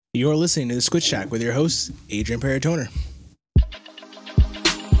You're listening to the Squid Shack with your host, Adrian Paratoner.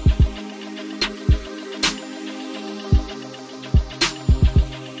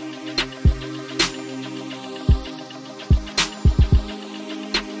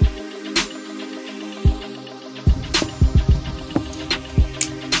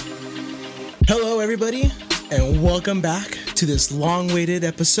 Hello, everybody, and welcome back to this long-awaited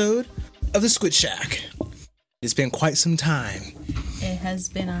episode of the Squid Shack. It's been quite some time. It has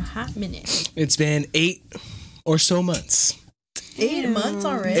been a hot minute. It's been 8 or so months. 8 months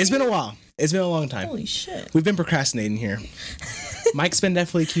already? It's been a while. It's been a long time. Holy shit. We've been procrastinating here. Mike's been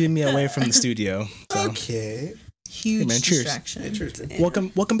definitely keeping me away from the studio. So. Okay. Huge man, cheers. distraction. Interesting.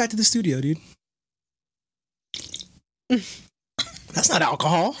 Welcome back to the studio, dude. That's not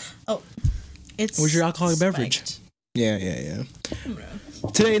alcohol. Oh, it's Where's your alcoholic spiked. beverage? Yeah.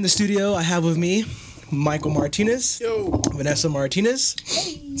 Today in the studio, I have with me Michael Martinez, Yo. Vanessa Martinez.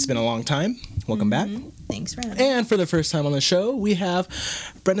 Hey. It's been a long time. Welcome back. Thanks for having me. And for the first time on the show, we have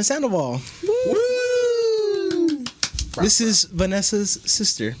Brenda Sandoval. Woo! This is Vanessa's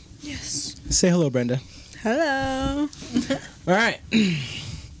sister. Yes. Say hello, Brenda. Hello. All right.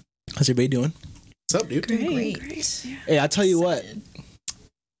 How's everybody doing? What's up, dude? Great. Yeah. Hey, I'll tell you what. Excited.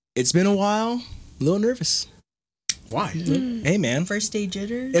 It's been a while. A little nervous. Why? Hey, man. First day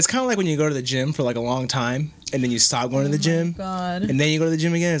jitters. It's kind of like when you go to the gym for like a long time and then you stop going to the gym. God. And then you go to the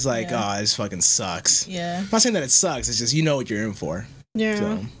gym again. It's like, Yeah. oh, this fucking sucks. Yeah. I'm not saying that it sucks. It's just you know what you're in for. Yeah.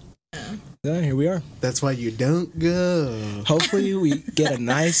 So, yeah, here we are. That's why you don't go. Hopefully, we get a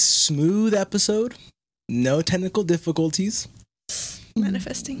nice, smooth episode. No technical difficulties.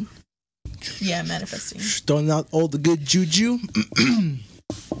 Manifesting. Yeah, manifesting. Throwing out all the good juju.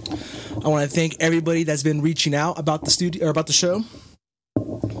 I want to thank everybody that's been reaching out about the studio or about the show.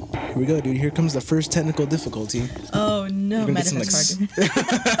 Here we go, dude. Here comes the first technical difficulty. Oh, no. We're gonna get some, Manifest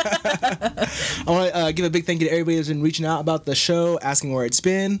I want to give a big thank you to everybody that's been reaching out about the show, asking where it's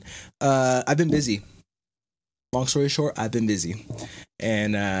been. I've been busy. Long story short, I've been busy,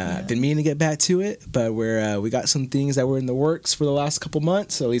 and I've been meaning to get back to it, but we got some things that were in the works for the last couple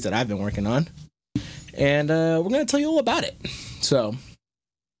months, at least that I've been working on, and we're gonna tell you all about it. So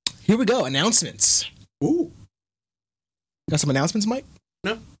here we go. Announcements. Ooh. Got some announcements, Mike?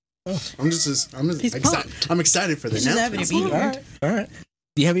 No. Oh. I'm just He's excited. pumped. I'm excited for the He's just happy to announcements. be here. All right.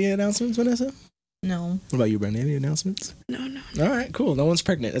 Do you have any announcements, Vanessa? No. What about you, Brandon? Any announcements? No. All right, cool. No one's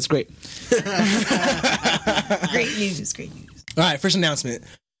pregnant. That's great. Great news. Great news. All right, first announcement.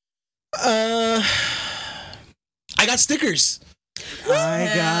 I got stickers. I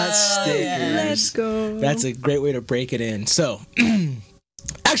got Hell stickers. yeah. Let's go. That's a great way to break it in. So,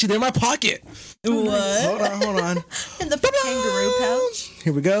 actually, they're in my pocket. What? Hold on. In the kangaroo pouch?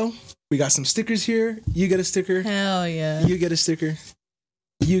 Here we go. We got some stickers here. You get a sticker. Hell yeah. You get a sticker.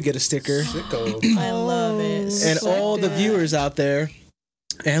 You get a sticker. Sicko. I love it. And So all the good. viewers out there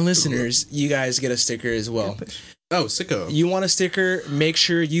and listeners, you guys get a sticker as well. Oh, sicko. You want a sticker, make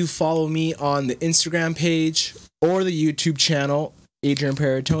sure you follow me on the Instagram page or the YouTube channel, Adrian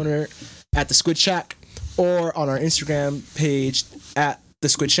Paratoner at the Squid Shack, or on our Instagram page at the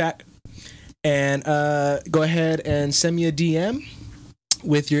Squid Shack. And go ahead and send me a DM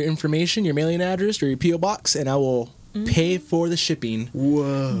with your information, your mailing address, or your P.O. box, and I will pay for the shipping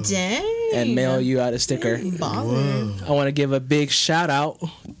Whoa. Dang. and mail you out a sticker. Baller. I want to give a big shout out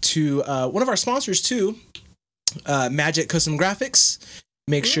to one of our sponsors too, Magic Custom Graphics.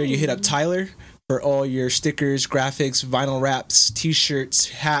 Make sure you hit up Tyler for all your stickers, graphics, vinyl wraps, t-shirts,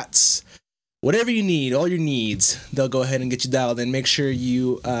 hats, whatever you need, all your needs. They'll go ahead and get you dialed in. Make sure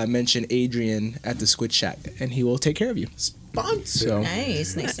you mention Adrian at the Squid Shack, and he will take care of you. Sponsor. So,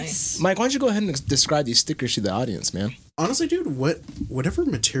 Nice. Mike, why don't you go ahead and describe these stickers to the audience, man? Honestly, dude, whatever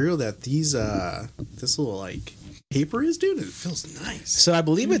material that these this little like paper is, dude, it feels nice. So I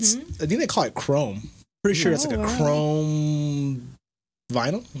believe I think they call it chrome. Pretty sure it's like a wow. chrome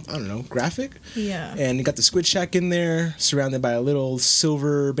vinyl. I don't know, graphic. Yeah. And you got the Squid Shack in there, surrounded by a little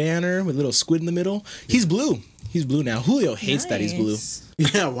silver banner with a little squid in the middle. He's blue. He's blue now. Julio hates that he's blue. Nice.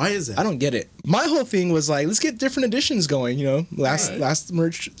 Yeah, why is that? I don't get it. My whole thing was like, let's get different editions going. You know, last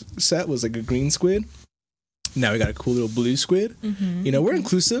merch set was like a green squid. Now we got a cool little blue squid. You know, we're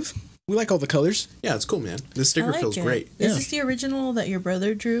inclusive. We like all the colors. Yeah, it's cool, man. This I sticker like feels it. great. Yeah. Is this the original that your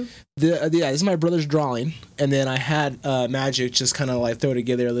brother drew? Yeah, this is my brother's drawing, and then I had Magic just kind of like throw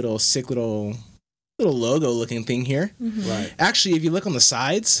together a little sick little logo looking thing here. Right. Actually, if you look on the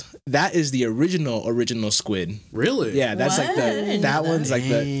sides, that is the original squid. Really? Yeah, that's What? like I didn't that know one's that. like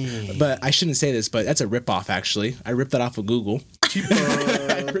the. But I shouldn't say this, but that's a ripoff. Actually, I ripped that off of Google.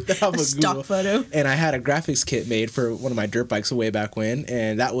 Cheapo. ripped that off A of stock Google. photo. And I had a graphics kit made for one of my dirt bikes way back when,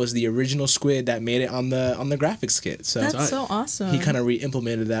 and that was the original Squid that made it on the graphics kit. So That's so awesome. he kind of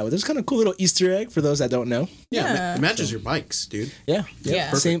re-implemented that. There's kind of cool little Easter egg for those that don't know. Yeah. It matches your bikes, dude. Yeah,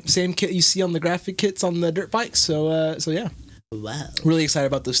 Yeah. Same kit you see on the graphic kits on the dirt bikes. So yeah, Wow. really excited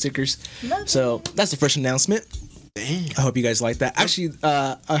about those stickers. Love So it. that's the first announcement. Damn. I hope you guys like that. Actually,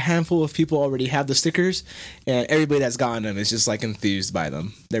 a handful of people already have the stickers, and everybody that's gotten them is just like enthused by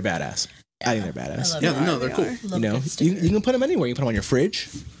them. They're badass. I think they're I badass. love Yeah, it. no, they're cool. Love You know, good you stickers. can put them anywhere. You can put them on your fridge.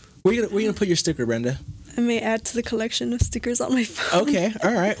 Where you gonna put your sticker, Brenda? I may add to the collection of stickers on my phone. Okay,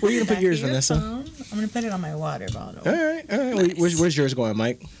 all right. Where you gonna put Back yours, of your Vanessa? phone. I'm gonna put it on my water bottle. All right. Where's yours going,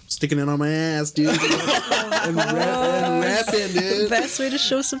 Mike? Sticking it on my ass, dude. and rapping, The dude. best way to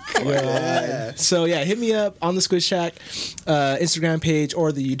show support. Yeah. So yeah, hit me up on the Squid Shack Instagram page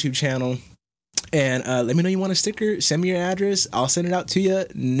or the YouTube channel, and let me know you want a sticker. Send me your address. I'll send it out to you,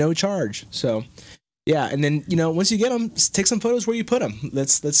 no charge. So yeah, and then once you get them, take some photos where you put them.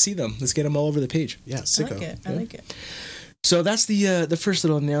 Let's see them. Let's get them all over the page. Yeah, I sicko. like it. I like it. So that's the first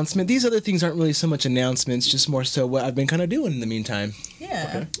little announcement. These other things aren't really so much announcements, just more so what I've been kind of doing in the meantime.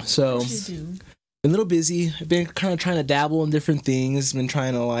 Yeah. So You do. been a little busy. I've been kind of trying to dabble in different things. Been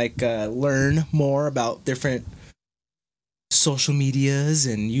trying to learn more about different social medias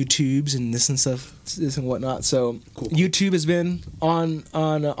and YouTubes and this and whatnot. So Cool. YouTube has been on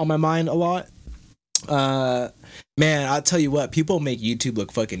my mind a lot. Man, I'll tell you what, people make YouTube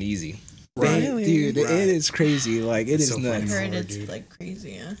look fucking easy. Right. Really? Dude, Right. it is crazy. Like it It's is so I fucking nuts. heard hard, it's dude. like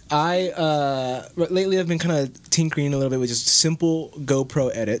crazy. Yeah. Lately I've been kind of tinkering a little bit with just simple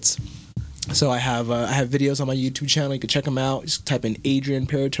GoPro edits. So I have videos on my YouTube channel. You can check them out. Just type in Adrian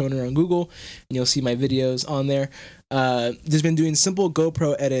Paratoner on Google, and you'll see my videos on there. Just been doing simple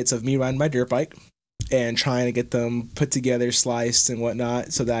GoPro edits of me riding my dirt bike and trying to get them put together, sliced and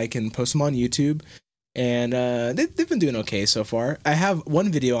whatnot, so that I can post them on YouTube. And they've been doing okay so far. I have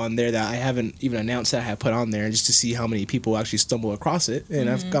one video on there that I haven't even announced that I have put on there, just to see how many people actually stumble across it. And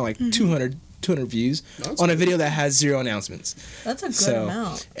I've got like 200 views That's on a cool. video that has 0 announcements. That's a good So-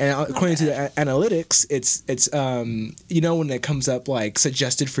 amount. And according to the analytics, it's when it comes up like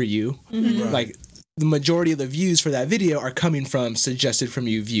suggested for you, Right. like the majority of the views for that video are coming from suggested from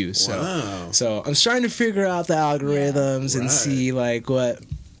you views. So Wow. so I'm starting to figure out the algorithms and Right. see like what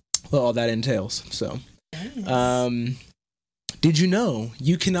all that entails. So Nice. did you know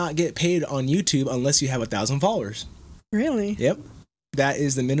you cannot get paid on YouTube unless you have 1,000 followers? Really? Yep. That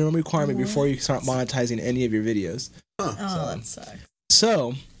is the minimum requirement What? before you start monetizing any of your videos. Oh, that sucks.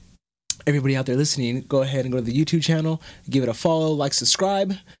 So, everybody out there listening, go ahead and go to the YouTube channel, give it a follow, like,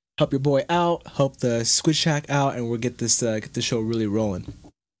 subscribe, help your boy out, help the Squid Shack out, and we'll get this show really rolling.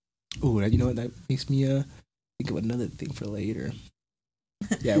 Ooh, you know what? That makes me think of another thing for later.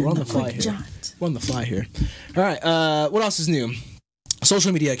 Yeah, we're on the fly Quick here. jot. We're on the fly here. All right. What else is new?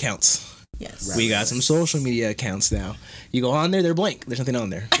 Social media accounts. Yes. We got some social media accounts now. You go on there, they're blank. There's nothing on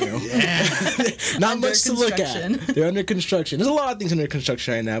there. You know? Not Under much to look construction. at. They're under construction. There's a lot of things under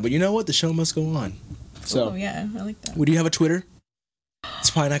construction right now, but you know what? The show must go on. So, Oh yeah, I like that. would you have a Twitter?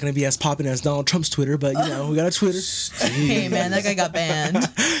 It's probably not going to be as popping as Donald Trump's Twitter, but we got a Twitter. Hey man, that guy got banned.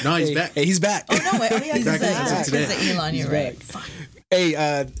 No, he's Hey, back. hey, he's back. Oh no, wait. Oh yeah, He's back because today. of Elon. You're He's right. back. Fuck.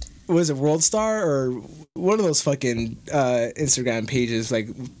 Hey, was it World Star or one of those fucking Instagram pages like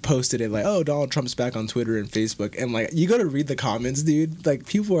posted it like, oh, Donald Trump's back on Twitter and Facebook, and like you go to read the comments, dude. Like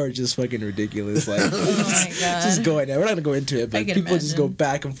people are just fucking ridiculous. Like Oh my god. just going there. We're not gonna go into it, but can people just go imagine.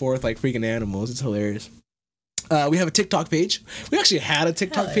 back and forth like freaking animals. It's hilarious. We have a TikTok page. We actually had a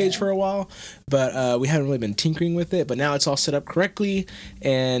TikTok Hell page yeah. for a while, but we haven't really been tinkering with it. But now it's all set up correctly,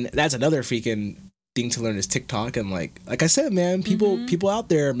 and that's another freaking thing to learn is TikTok. And like I said, man, people out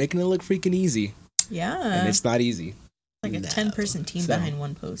there are making it look freaking easy, Yeah. and it's not easy. like a 10-person team So- behind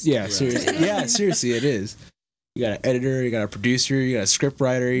one post. Yeah, seriously. Yeah, seriously, it is. You got an editor, you got a producer, you got a script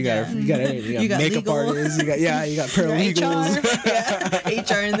writer, you got Yeah. everything. You got, You got makeup legal. artists, you got paralegals. Yeah.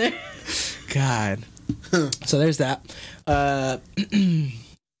 HR in there. God. So there's that.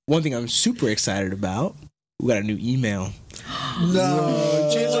 One thing I'm super excited about, we got a new email. No,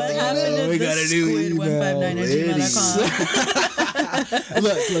 change What the happened to we the got a new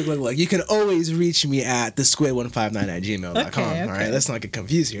squid159@gmail.com? Look. You can always reach me at thesquid159@gmail.com. Okay, All right, okay. let's not get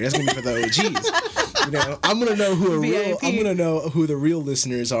confused here. That's gonna be for the OGs. I'm gonna know who VIP. I'm gonna know who the real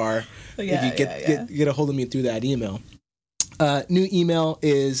listeners are Yeah, if you get a hold of me through that email. New email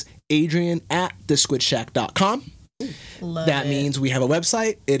is adrian@thesquidshack.com. Love That it. means we have a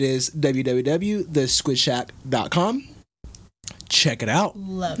website. It is www.thesquidshack.com. check it out.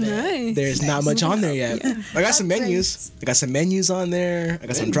 Love it. Nice. There's not much on there yet. I got some That's menus. I got some menus on there. I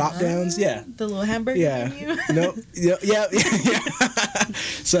got some drop downs. Yeah. The little hamburger Yeah. menu. No. Yeah.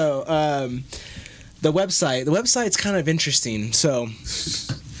 So, the website's kind of interesting. So,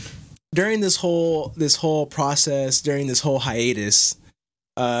 during this whole process, during this whole hiatus,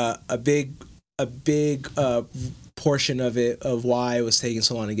 a big portion of it, of why it was taking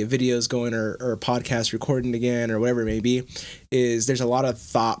so long to get videos going or podcast recording again or whatever it may be, is there's a lot of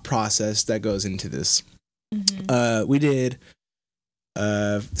thought process that goes into this. We did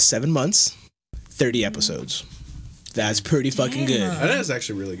 7 months, 30 episodes. That's pretty fucking good. That is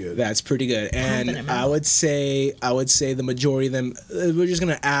actually really good. That's pretty good. And Confident I would say the majority of them, we're just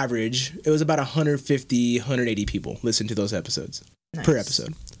going to average, it was about 150, 180 people listen to those episodes per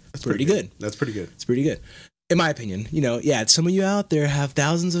episode. That's pretty good. That's pretty good. It's pretty good. In my opinion, some of you out there have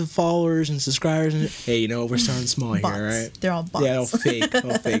thousands of followers and subscribers. And, hey, we're starting small Bots. here, right? They're all bots. Yeah, all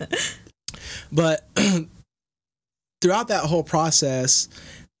fake. But throughout that whole process,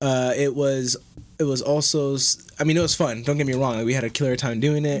 it was also, it was fun. Don't get me wrong. Like, we had a killer time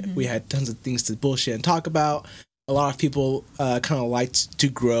doing it. We had tons of things to bullshit and talk about. A lot of people kind of liked to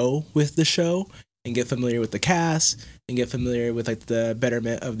grow with the show and get familiar with the cast and get familiar with like the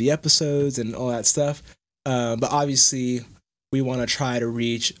betterment of the episodes and all that stuff. But obviously, we want to try to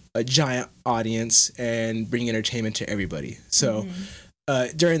reach a giant audience and bring entertainment to everybody. So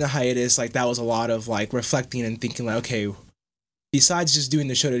during the hiatus, like, that was a lot of like reflecting and thinking like, okay, besides just doing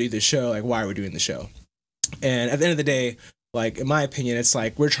the show to do the show, like, why are we doing the show? And at the end of the day, like, in my opinion, it's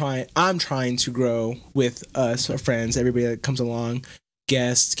like I'm trying to grow with us, our friends, everybody that comes along,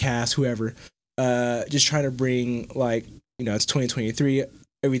 guests, cast, whoever, just trying to bring, like, it's 2023,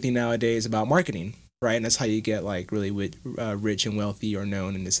 everything nowadays is about marketing, right? And that's how you get like really rich and wealthy or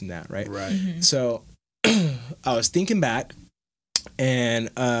known and this and that, right? Right. So I was thinking back, and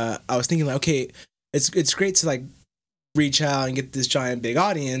I was thinking like, okay, it's great to like reach out and get this giant big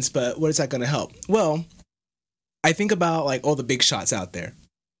audience, but what is that going to help? Well, I think about like all the big shots out there,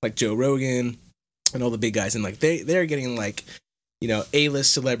 like Joe Rogan and all the big guys, and like they're getting like,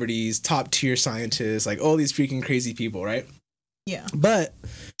 A-list celebrities, top tier scientists, like all these freaking crazy people, right? Yeah. But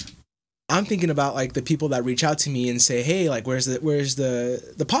I'm thinking about like the people that reach out to me and say, hey, like, where's the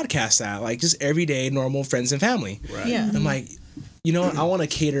podcast at? Like, just everyday normal friends and family. Right. Yeah. I'm like, I want to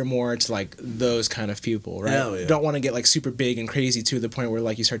cater more to like those kind of people, right? Hell yeah. Don't want to get like super big and crazy to the point where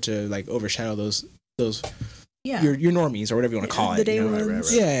like you start to like overshadow those Yeah. your normies or whatever you want to call the it. day Right.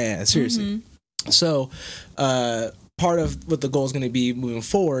 ones. Yeah, seriously. So, part of what the goal is going to be moving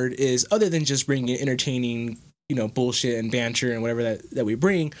forward is, other than just bringing entertaining, bullshit and banter and whatever that we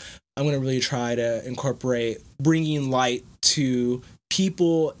bring, I'm going to really try to incorporate bringing light to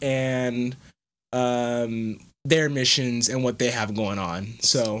people and their missions and what they have going on.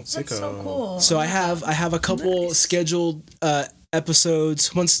 So That's so cool. so I have a couple scheduled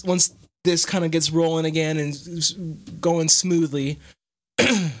episodes once this kind of gets rolling again and going smoothly.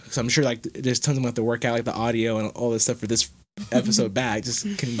 Because I'm sure like there's tons of them have to work out, like the audio and all this stuff for this episode back, just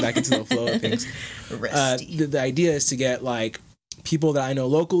getting back into the flow of things. The idea is to get like people that I know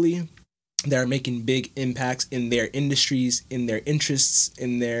locally that are making big impacts in their industries, in their interests,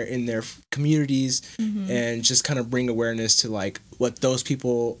 in their communities, and just kind of bring awareness to like what those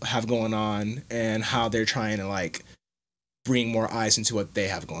people have going on and how they're trying to like bring more eyes into what they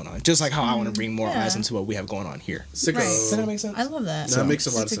have going on. Just like how I want to bring more eyes into what we have going on here. Sicko. Right. Does that make sense? I love that. That makes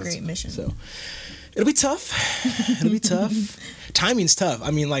a lot of It's a sense. great mission. So it'll be tough. It'll be tough. Timing's tough. I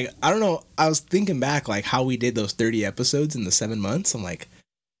mean, like, I don't know. I was thinking back, like, how we did those 30 episodes in the 7 months. I'm like,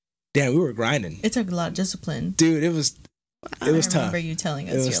 damn, we were grinding. It took a lot of discipline. Dude, it was tough. I remember you telling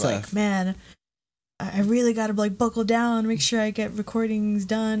us, was you're tough. like, man, I really got to like buckle down, make sure I get recordings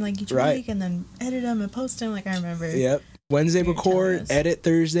done like each Right. week, and then edit them and post them. Like, I remember. Yep. Wednesday You're record, jealous. edit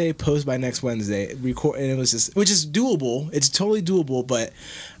Thursday, post by next Wednesday. Record, and it was just, which is doable. It's totally doable, but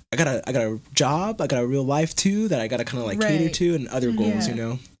I got a job, I got a real life too that I got to kind of like cater Right. to, and other goals,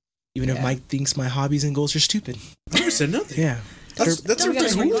 Yeah. Even if Yeah. Mike thinks my hobbies and goals are stupid. I never said nothing. Yeah. That's Don't your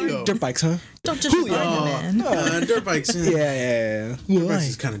get friend me Julio. Dirt bikes, huh? Don't just Julio. remind the man. Dirt bikes. Yeah. Dirt bikes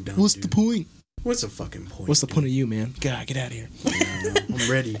is kind of dumb. What's dude. the point? What's the fucking point? What's the point of you, man? Get out of here.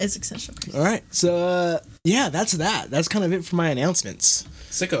 I'm ready. It's essential. All right. So, yeah, that's that. That's kind of it for my announcements.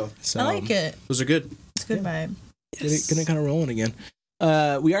 Sicko. So, I like it. Those are good. It's a good vibe. Getting kind of rolling again.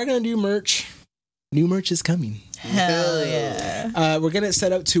 We are going to do merch. New merch is coming. Hell yeah. We're going to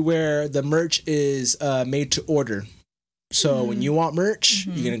set up to where the merch is made to order. So when you want merch,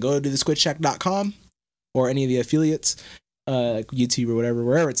 you're going to go to thesquidshack.com or any of the affiliates, like YouTube or whatever,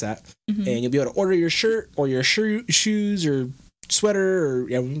 wherever it's at. And you'll be able to order your shirt or your shoes or sweater, or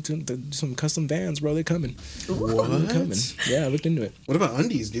yeah, we need some custom Vans, bro. They're coming. What? They're coming. Yeah, I looked into it. What about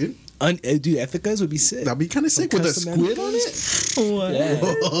undies, dude? Dude, Ethicas would be sick. That'd be kind of sick with a squid on it. What? Yeah.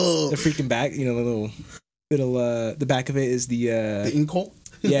 Whoa. The freaking back, you know, the little the back of it is the The ink hole.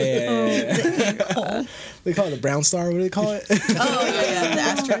 yeah. They call it a brown star. What do they call it? Oh yeah, the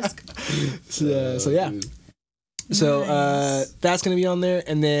asterisk. So yeah. Dude. So Nice. that's gonna be on there,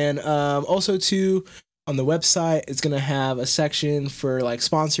 and then also too on the website it's gonna have a section for like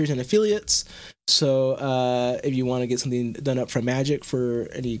sponsors and affiliates. So if you want to get something done up from Magic for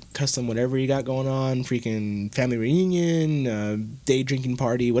any custom whatever you got going on, freaking family reunion, day drinking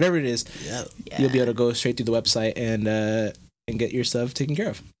party, whatever it is, Yeah. you'll be able to go straight through the website and get your stuff taken care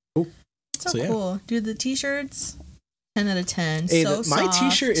of. So, So, yeah. cool. Dude, the t-shirts, 10 out of 10. Hey, so my soft.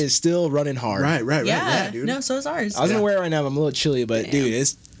 t-shirt is still running hard. Right. Yeah, dude. no, so is ours. I was gonna wear it right now, but I'm a little chilly. But Damn. dude,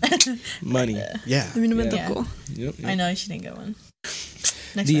 it's money. Yeah. I mean, Yeah. cool. Yep. I know she didn't get one.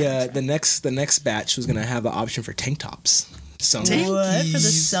 Next The round, the next batch was gonna have the option for tank tops. Summer. what for the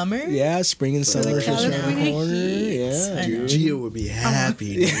Tankies. summer? Yeah, spring and summer is just around the California corner. heat. Yeah, I know. dude. Gio would be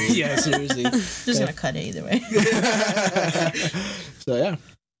happy. Dude. Yeah, seriously. Just gonna cut it either way. So yeah.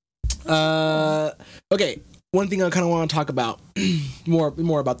 Okay. One thing I kind of want to talk about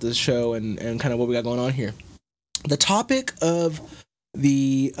more about this show and kind of what we got going on here. The topic of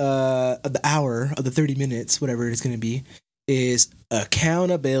the hour of the 30 minutes, whatever it's going to be, is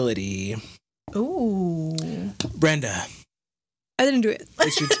accountability. Ooh. Brenda, I didn't do it.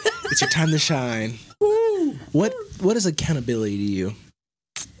 it's your time to shine. What is accountability to you?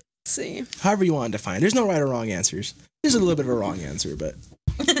 Let's see. However you want to define. There's no right or wrong answers. There's a little bit of a wrong answer, but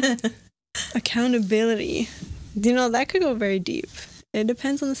Accountability. You know, that could go very deep. It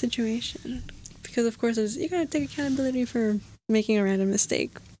depends on the situation. Because, of course, you gotta take accountability for making a random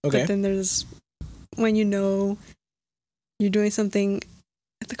mistake. okay. But then there's when you know you're doing something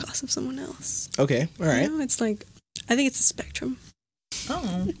at the cost of someone else. Okay. All right. You know, it's like, I think it's a spectrum.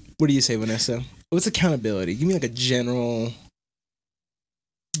 Oh. What do you say, Vanessa? What's accountability? Give me like a general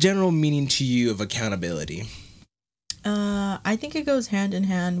meaning to you of accountability. I think it goes hand in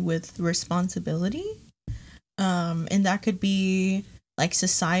hand with responsibility. And that could be like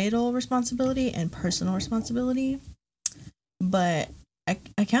societal responsibility and personal responsibility. But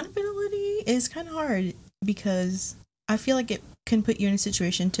accountability is kind of hard because I feel like it can put you in a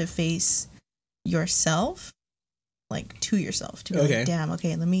situation to face yourself, like to yourself, to be Okay. like, damn,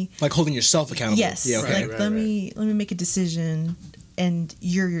 okay, let me, Like holding yourself accountable. yes, Yeah, okay. like let me make a decision. And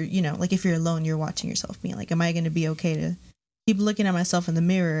you're, you know, like if you're alone, you're watching yourself being like, am I going to be okay to keep looking at myself in the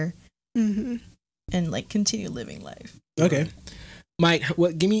mirror Mm-hmm. and like continue living life? Okay. Mike,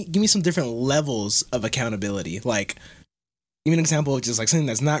 give me some different levels of accountability. Like give me an example of just like something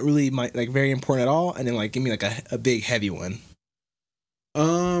that's not really like very important at all, and then like give me like a big heavy one.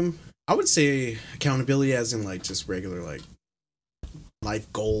 I would say accountability as in like just regular like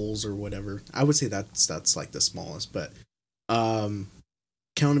life goals or whatever. I would say that's like the smallest, but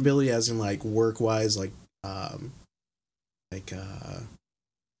accountability as in like work wise, like I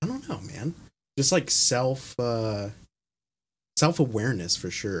don't know, man. Just like self awareness for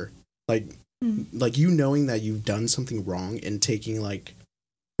sure. Like like you knowing that you've done something wrong and taking like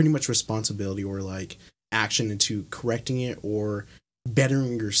pretty much responsibility or like action into correcting it or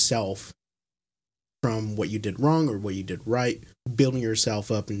bettering yourself from what you did wrong or what you did right, building yourself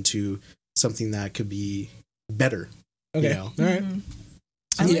up into something that could be better. Okay. You know? All right. Mhm.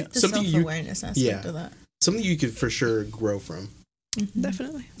 I Yeah, like the something you- self-awareness aspect yeah. of that. Something you could for sure grow from. Mhm.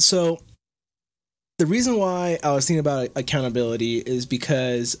 Definitely. So the reason why I was thinking about accountability is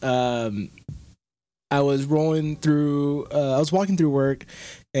because I was rolling through I was walking through work,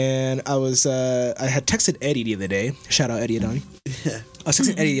 and I had texted Eddie the other day. Shout out Eddie Adani. I was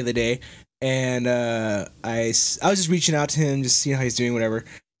texting Eddie the other day, and I was just reaching out to him, just seeing how he's doing, whatever.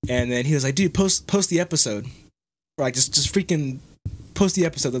 And then he was like, "Dude, post the episode, or like just freaking post the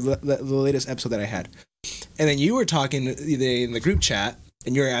episode, the latest episode that I had." And then you were talking in the group chat,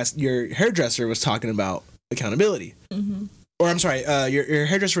 and your hairdresser was talking about accountability. Mhm. Or I'm sorry, your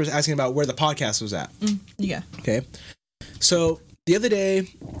hairdresser was asking about where the podcast was at. Yeah. Okay, so the other day,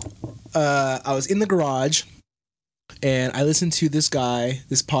 I was in the garage, and I listened to this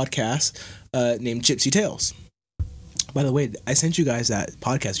podcast named Gypsy Tales. By the way, I sent you guys that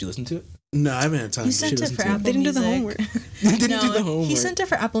podcast. You listened to it? No, I haven't had time. You to sent should it listen for to it. Apple They didn't do Music. the homework. Didn't No, do the homework. he sent it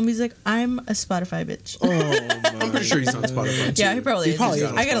for Apple Music. I'm a Spotify bitch. Oh, my I'm pretty sure he's on God. Spotify too. Yeah, he probably He is. probably is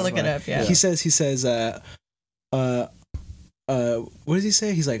on I gotta look it Spotify. up. Yeah. He says, what does he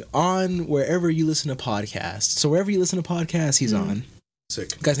say? He's like, on wherever you listen to podcasts. So wherever you listen to podcasts, he's on. Sick.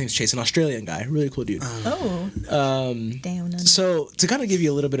 The guy's name's Chase, an Australian guy, really cool dude. Damn. None. So to kind of give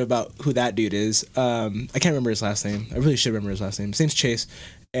you a little bit about who that dude is, I can't remember his last name. I really should remember his last name. His name's Chase,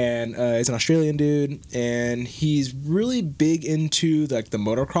 and he's an Australian dude, and he's really big into like the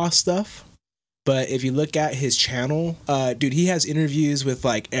motocross stuff. But if you look at his channel, dude, he has interviews with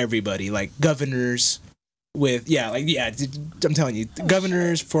like everybody, like governors, I'm telling you,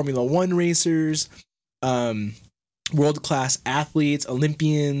 governors, Formula One racers, world-class athletes,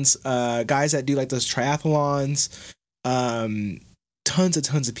 Olympians, guys that do like those triathlons,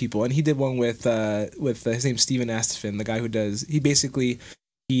 tons of people. And he did one with his name's Steven Astafin, the guy who does, he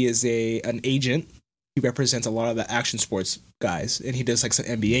is an agent. He represents a lot of the action sports guys, and he does like some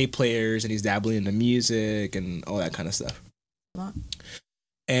NBA players, and he's dabbling into music and all that kind of stuff.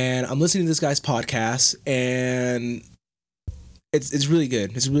 And I'm listening to this guy's podcast, and it's really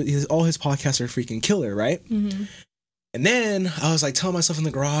good. All his podcasts are freaking killer, right? Mm-hmm. And then I was like telling myself in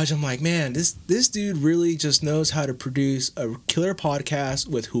the garage, I'm like, man, this dude really just knows how to produce a killer podcast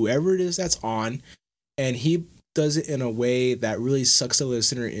with whoever it is that's on, and he does it in a way that really sucks the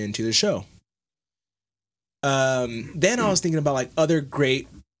listener into the show. Then I was thinking about like other great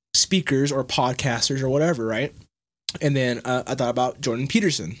speakers or podcasters or whatever, right? And then I thought about Jordan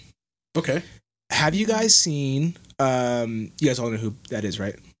Peterson. Okay. Have you guys seen? You guys all know who that is,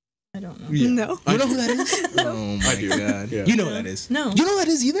 right? I don't know. Yeah. No. You know who that is? Oh my I do. god! Yeah. You know who that is? No. You know who that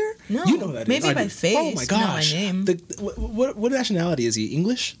is either? No. You know who that is? Maybe I by do. face. Oh my gosh! Not my name. What nationality is he?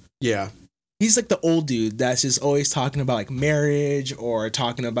 English? Yeah. He's like the old dude that's just always talking about like marriage or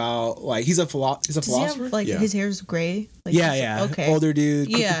talking about like he's a Does he philosopher. have, like Yeah. his hair's gray? Like, Yeah. Okay. Older dude,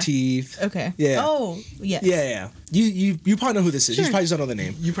 crooked Yeah. teeth. Okay. Yeah. Oh, yes. Yeah. You probably know who this is. You Sure. probably just don't know the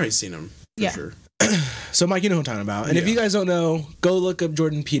name. You probably seen him for Yeah. sure. So Mike, you know who I'm talking about. And if Yeah. you guys don't know, go look up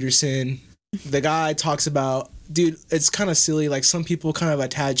Jordan Peterson. The guy talks about, dude, it's kind of silly. Like some people kind of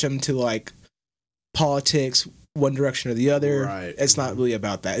attach him to like politics, one direction or the other. Right. It's not really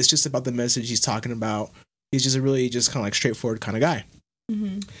about that. It's just about the message he's talking about. He's just a really just kind of like straightforward kind of guy.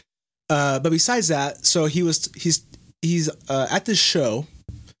 Mm-hmm. But besides that, so he's at this show.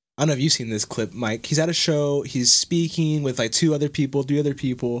 I don't know if you've seen this clip, Mike. He's at a show. He's speaking with like 3 other people.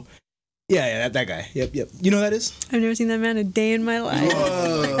 Yeah, that guy. Yep. You know who that is? I've never seen that man a day in my life.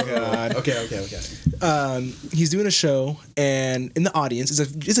 Whoa. God. Okay. He's doing a show, and in the audience,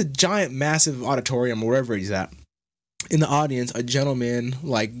 it's a giant, massive auditorium, wherever he's at. In the audience, a gentleman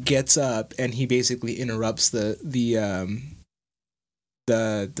like gets up and he basically interrupts the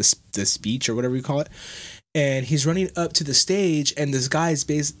speech or whatever you call it, and he's running up to the stage, and this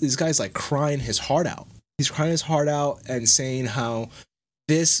guy's like crying his heart out. He's crying his heart out and saying how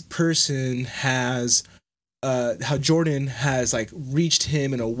this person has how Jordan has like reached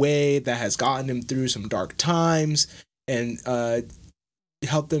him in a way that has gotten him through some dark times and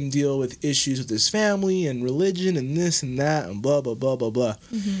helped him deal with issues with his family and religion and this and that and blah blah blah blah blah.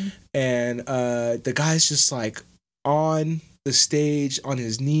 Mm-hmm. And the guy's just like on the stage on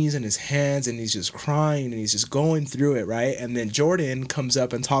his knees and his hands, and he's just crying and he's just going through it, right? And then Jordan comes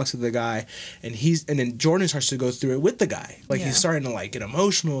up and talks to the guy, and then Jordan starts to go through it with the guy. Like Yeah. he's starting to like get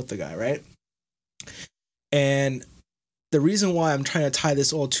emotional with the guy, right? And the reason why I'm trying to tie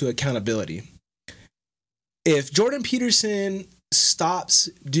this all to accountability. If Jordan Peterson stops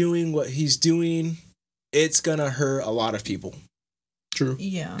doing what he's doing, it's gonna hurt a lot of people. True.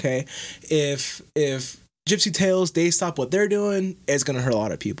 Yeah. Okay? If Gypsy Tales, they stop what they're doing, it's gonna hurt a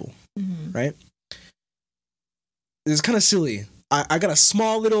lot of people, Mm-hmm. right? It's kind of silly. I got a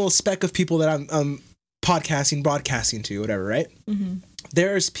small little speck of people that I'm broadcasting to, whatever, right? Mm-hmm.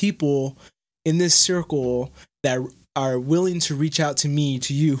 There's people in this circle that are willing to reach out to me,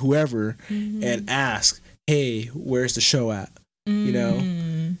 to you, whoever, Mm-hmm. and ask, hey, where's the show at? You know?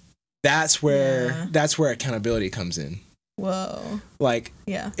 Mm. That's where Yeah. accountability comes in. Whoa. Like,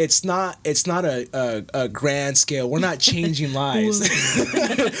 Yeah. it's not a grand scale. We're not changing lives.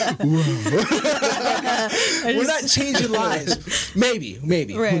 We're not changing lives. Maybe.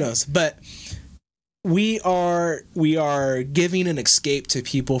 Right. Who knows? But we are giving an escape to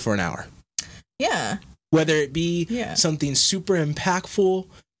people for an hour. Yeah. Whether it be Yeah. something super impactful,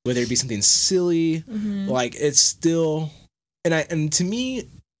 whether it be something silly, Mm-hmm. like it's still and to me,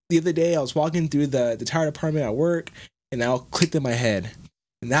 the other day I was walking through the tire department at work, and that all clicked in my head.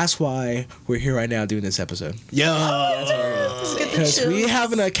 And that's why we're here right now doing this episode. Let's get the Because we chills.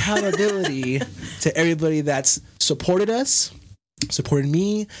 have an accountability to everybody that's supported us, supported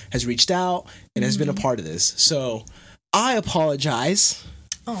me, has reached out, and has been a part of this. So I apologize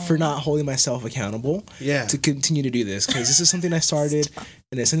for not holding myself accountable Yeah. to continue to do this, because this is something I started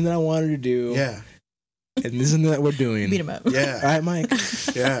and it's something that I wanted to do. Yeah. and this is what we're doing. Beat him up. Yeah. All right, Mike.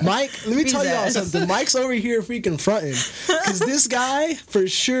 Yeah. Mike, let me Beat tell his y'all ass. something. Mike's over here freaking fronting. Because this guy for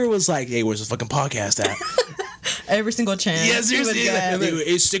sure was like, hey, where's the fucking podcast at? Every single chance. Yeah, seriously. He would get- Like,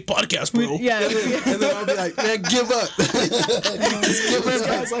 it's sick podcast, bro. Yeah. And then I'll be like, man, give up. This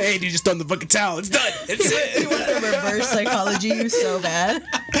guy's like, hey, dude, just throw in the fucking towel. It's done. It's He it. wanted to reverse psychology you so bad.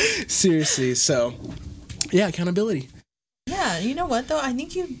 Seriously. So, yeah, accountability. Yeah, you know what though? I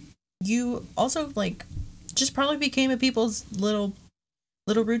think you also like just probably became a people's little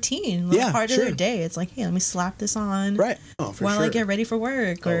routine, Yeah, part sure. of their day. It's like, hey, let me slap this on Right. Oh, for while sure. I get ready for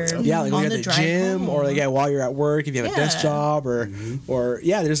work, or Yeah, like when on you're the at the drive gym, or home. like while you're at work, if you have a desk Yeah. job, or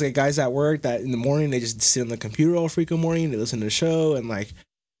yeah, there's like guys at work that in the morning they just sit on the computer all freaking morning, they listen to the show, and like,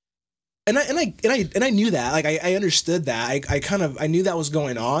 and I knew that, like I understood that, I knew that was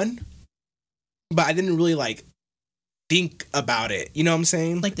going on, but I didn't really like think about it. You know what I'm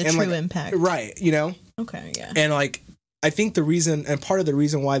saying? like the And, true impact. right? You know, Okay, yeah. and like I think the reason and part of the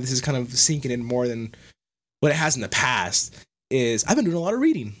reason why this is kind of sinking in more than what it has in the past is I've been doing a lot of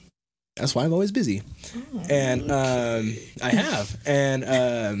reading. That's why I'm always busy. Oh. And I have.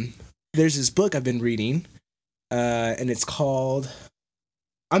 And there's this book I've been reading, and it's called.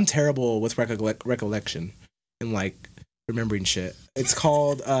 I'm terrible with recollection and like remembering shit. It's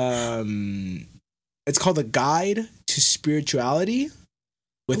called A Guide to Spirituality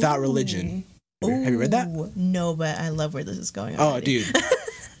Without Religion. Have you read that? Ooh, no, but I love where this is going. Oh, already.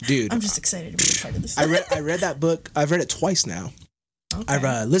 dude. I'm just excited to be a part of this. I read that book. I've read it twice now. Okay.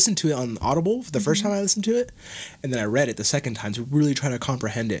 I've listened to it on Audible for the first time I listened to it, and then I read it the second time to really try to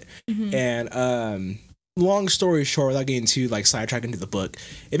comprehend it. Mhm. And long story short, without getting too like sidetracked into the book,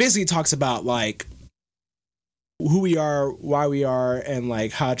 it basically talks about like who we are, why we are, and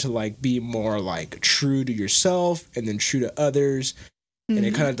like how to like be more like true to yourself and then true to others. And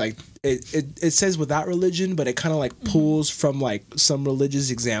it kind of like it says without religion, but it kind of like pulls from like some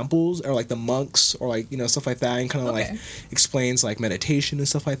religious examples or like the monks or like, you know, stuff like that, and kind of Okay. like explains like meditation and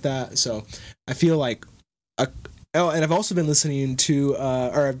stuff like that. So I feel like oh, and I've also been listening to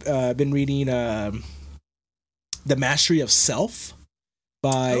or I've been reading The Mastery of Self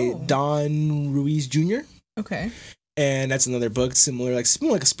by Oh. Don Ruiz Jr. Okay. And that's another book similar like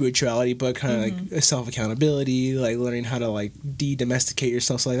a spirituality book, kind of like self accountability, like learning how to like de-domesticate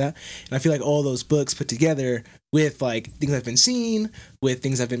yourself, stuff like that. And I feel like all those books put together with like things I've been seeing, with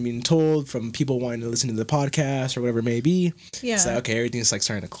things I've been being told from people wanting to listen to the podcast or whatever it may be. Yeah. It's like, okay, everything's like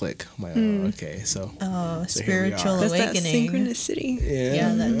starting to click. I'm like, oh, okay, so So here we are. Spiritual That's that awakening. synchronicity.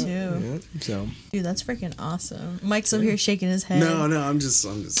 Yeah, that too. yeah. So Dude, that's freaking awesome. Mike's over here shaking his head. No, I'm just.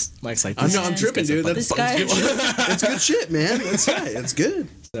 Mike's like, I'm this tripping, dude. That's This guy- good shit. It's good shit, man. That's right. It's good.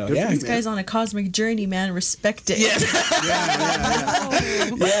 So, Good yeah. for you, This guy's on a cosmic journey, man. Respect it. Yeah,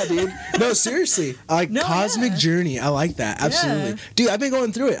 dude. No, seriously. I like No, Cosmic yeah. Journey. I like that. Absolutely. Yeah. Dude, I've been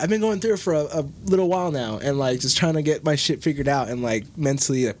going through it. I've been going through it for a little while now and like just trying to get my shit figured out and like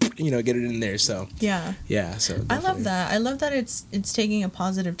mentally, you know, get it in there. So, Yeah. yeah. So, I definitely. love that. I love that it's taking a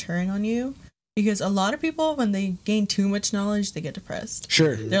positive turn on you, because a lot of people, when they gain too much knowledge, they get depressed.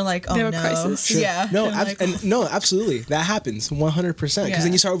 Sure. They're like, oh They have no. a crisis. Sure. Yeah. No, They're like, and no, absolutely. That happens 100%. Because Yeah.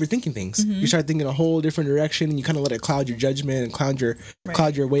 then you start overthinking things. You start thinking a whole different direction, and you kind of let it cloud your judgment and cloud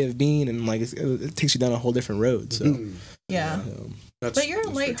your way of being, and like it takes you down a whole different road. So, yeah. That's, But you're a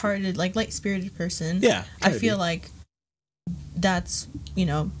that's very true. lighthearted, like light-spirited person. yeah. I try to feel be. like that's, you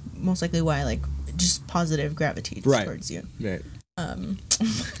know, most likely why like just positive gravitates Right. towards you. Right. Um,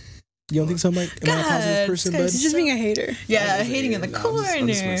 You don't think so, Mike? Am I a positive God, person, this bud? guy's He's just being a hater. yeah, just- hating in the no, corner. I'm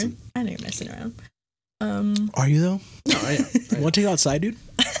just messing. I know you're messing around. Are you though? No, I am. You want to take it outside, dude?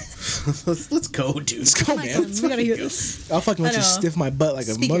 Let's go, dude. Let's go, man. We gotta hear this. I'll fucking let I you know. stiff my butt like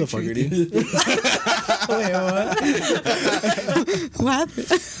Speak a your motherfucker, truth. dude. Wait, what? What happened?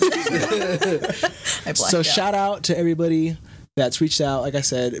 I blacked So out. shout out to everybody that's reached out. Like I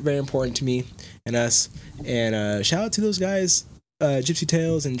said, very important to me and us. And shout out to those guys, Gypsy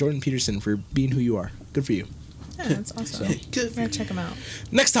Tales and Jordan Peterson, for being who you are. Good for you. Yeah, that's awesome. Good I'm gonna check them out.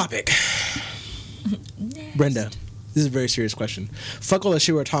 Next topic. Brenda, this is a very serious question. Fuck all the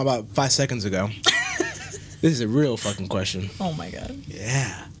shit we were talking about 5 seconds ago. This is a real fucking question. Oh my god.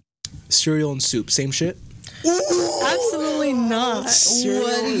 Yeah. Cereal and soup, same shit? Absolutely not. Cereal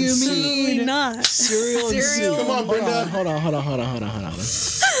What do and you soup. Absolutely not. Cereal and Cereal. soup. Come on, Brenda. Hold on.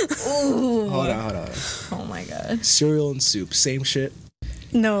 Ooh. Hold on. Oh my god. Cereal and soup, same shit?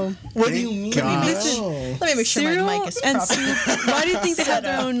 No. What do you mean? God. Let me make sure Cereal my mic is and proper. soup. Why do you think they have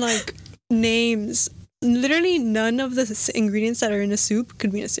their own like names? Literally, none of the ingredients that are in a soup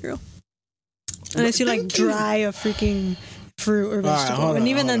could be in a cereal, unless you like dry a freaking fruit or right, vegetable, hold and on,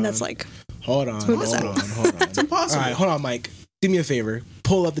 even hold then, on. that's like Hold on. Who does that? Hold on. It's impossible. All right, hold on, Mike. Do me a favor.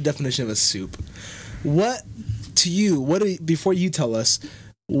 Pull up the definition of a soup. What to you? Before you tell us,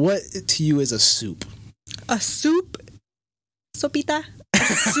 what to you is a soup? A soup, sopita.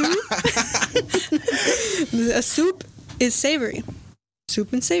 A soup is savory.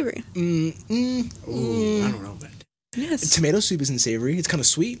 Soup and savory. Ooh, I don't know that. Yes, Tomato soup isn't savory. It's kind of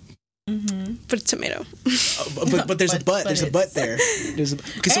sweet. but it's tomato. But there's a but. There's a it's- but there. There's a.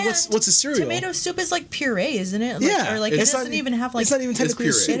 Okay, so what's a cereal? Tomato soup is like puree, isn't it? Like, Yeah, Or like it's it doesn't not- even have like. It's not even technically a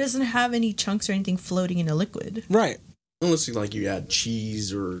puree. It soup. doesn't have any chunks or anything floating in a liquid. Right. Unless you add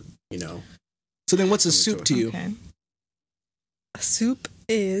cheese or So then, what's a soup to you? Okay. A soup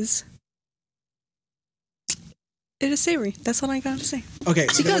is. It is savory. That's all I got to say. Okay,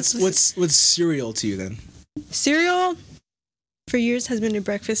 so then Because- what's cereal to you then? Cereal, for years, has been a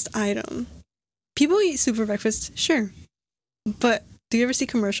breakfast item. People eat soup for breakfast, sure. But do you ever see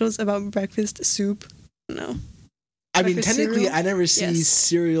commercials about breakfast soup? No. I mean, Breakfast technically, cereal? I never see Yes.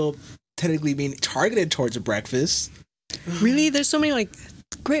 cereal technically being targeted towards a breakfast. Really? There's so many, like,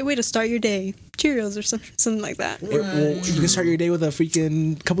 great way to start your day. Cheerios or something like that. Well, you can start your day with a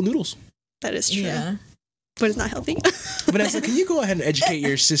freaking couple noodles. That is true. Yeah. But it's not healthy. Vanessa, can you go ahead and educate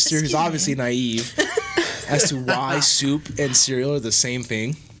your sister, who's Excuse me. obviously naive, as to why soup and cereal are the same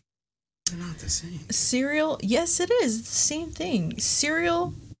thing? they're not the same. Cereal, yes, it is. It's the same thing.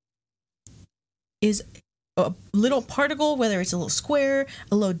 Cereal is a little particle, whether it's a little square,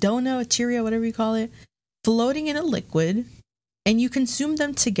 a little donut, a Cheerio, whatever you call it, floating in a liquid, and you consume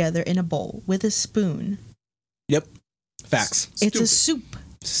them together in a bowl with a spoon. Yep. Facts. It's a Stupid.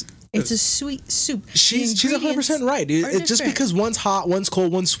 soup. It's a sweet soup. She's The 100% right, dude. are It's just different. because one's hot, one's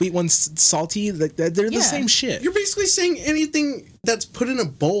cold, one's sweet, one's salty, like they're the Yeah. same shit. You're basically saying anything that's put in a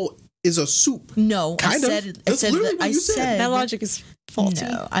bowl is a soup. No, Kind of. I That's said literally that what I you said. said That logic is faulty.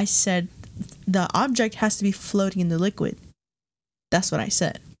 No, I said the object has to be floating in the liquid. That's what I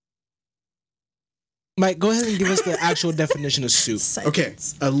said. Mike, go ahead and give us the actual definition of soup. Okay,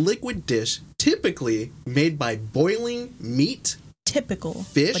 Silence. a liquid dish typically made by boiling meat Typical,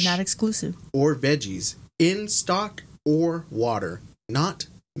 Fish? but not exclusive. or veggies in stock or water, not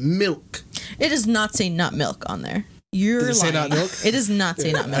milk. It does not say nut milk on there. You're Does it say lying. not milk? It does not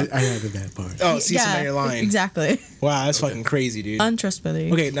say not milk. I added that part. Oh, see, so now you're lying. Exactly. Wow, that's fucking crazy, dude.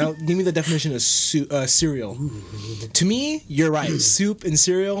 Untrustworthy. Okay, now give me the definition of cereal. To me, you're right. Soup and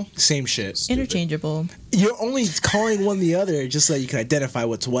cereal, same shit. Interchangeable. You're only calling one the other just so you can identify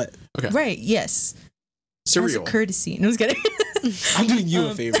what's what. Right, yes. Cereal. As a courtesy. No, I was kidding. I'm doing you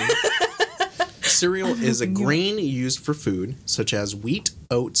a favor. Cereal is a helping you. grain used for food, such as wheat,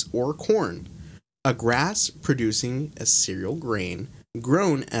 oats, or corn. A grass producing a cereal grain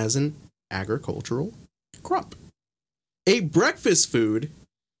grown as an agricultural crop. A breakfast food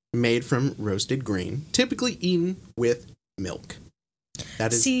made from roasted grain, typically eaten with milk.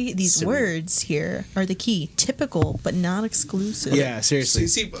 That is See, these cereal. words here are the key. Typical, but not exclusive. Yeah,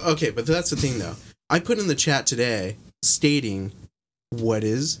 seriously. Okay, but that's the thing though. I put in the chat today stating what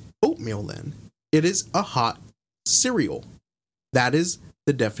is oatmeal then? It is a hot cereal. That is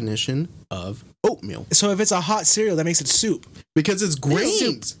the definition of oatmeal. So if it's a hot cereal, that makes it soup. Because it's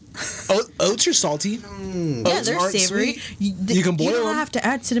grains. Oats are salty. Yeah, Oats they're aren't savory. sweet. You can boil You don't them. have to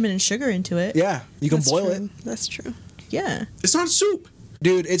add cinnamon and sugar into it. Yeah, you can That's boil true. it. That's true. Yeah. It's not soup.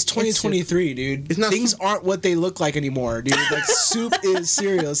 Dude, it's 2023, dude. It's not Things soup. aren't what they look like anymore, dude. Like soup is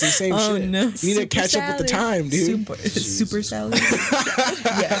cereal. It's the same Oh, shit. no. You need to Super catch up with the salad. time, dude. Super salad.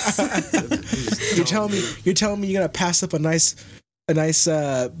 Yes. You're telling me you're gonna pass up a nice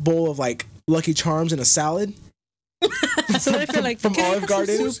bowl of like Lucky Charms and a salad? So what if you're like, From "Can I Olive have some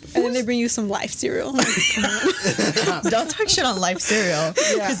Garden? soup?" And then they bring you some life cereal. Like, come on. Don't talk shit on Life cereal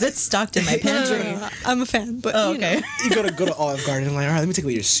because it's stocked in my No, no, pantry. no, no. I'm a fan, but Oh, you know. okay. You go to Olive Garden and like, all right, let me take a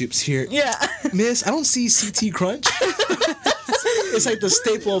look at your soups here. Yeah. Miss, I don't see CT Crunch. It's like the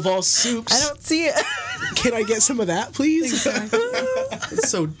staple of all soups. I don't see it. Can I get some of that, please? It's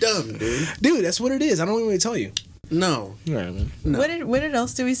so dumb, dude. Dude, that's what it is. I don't even want to tell you. No. All right, man. No. What did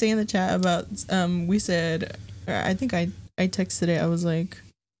else did we say in the chat about we said or I think I texted it. I was like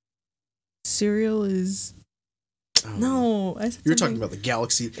cereal is Oh. no. I said You're talking something- about the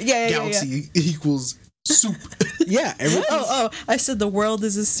galaxy. Yeah. Galaxy equals Soup. Yeah, I said the world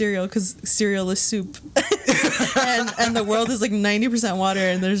is a cereal because cereal is soup, and the world is like 90% water,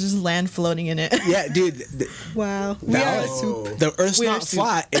 and there's just land floating in it. yeah, dude. Wow. We are soup. The Earth's We are not soup.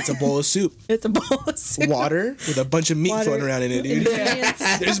 flat. It's a bowl of soup. It's a bowl of soup. Water with a bunch of meat Water. floating around in it, dude.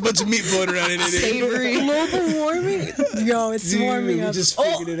 Yeah. There's a bunch of meat floating around in it. dude. Savory. Global warming. Yo, it's Dude, warming we up. just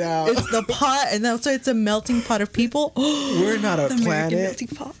figured it out. It's the pot, and that's why it's a melting pot of people. We're not a the American planet. melting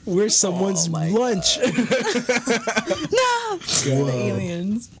pot. We're someone's Oh my lunch. No. The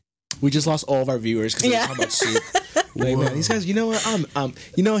aliens. We just lost all of our viewers because Yeah. they were talking about soup. Like, man, these guys, you know what?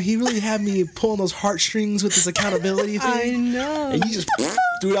 He really had me pulling those heartstrings with this accountability I thing. know. And you just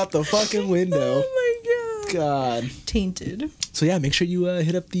threw it out the fucking window. Oh my god. God. Tainted. So yeah, make sure you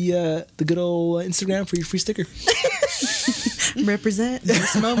hit up the good old Instagram for your free sticker. Represent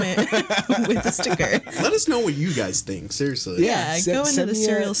this moment with a sticker. Let us know what you guys think. Seriously. Yeah, go into the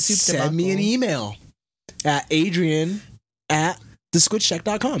cereal soup Send me an debacle. email at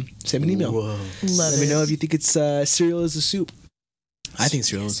adrian@thesquidshack.com. Send me an email. Whoa. Love Let me it. know if you think it's cereal is a soup. I think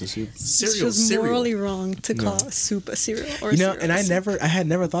cereal is a soup. It's Cereal. just Cereal. morally wrong to No. call soup a cereal or You know, cereal and a I soup. had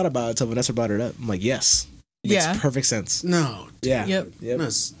never thought about it until Vanessa brought it up. I'm like, yes. Makes Yeah. perfect sense. No. Yeah. Yep.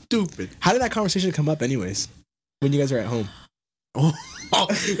 That's stupid. How did that conversation come up anyways? When you guys were at home? Oh,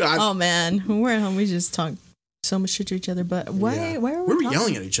 Oh man, when we're at home, we just talk so much shit to each other. But why? yeah. Why are We were talking?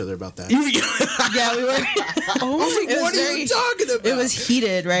 yelling at each other about that. Yeah, we were. I was like, It was what are very- you talking about? It was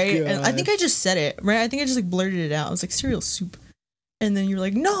heated, right? And I God. think I just said it, right? I think I just like blurted it out. I was like cereal soup. And then you were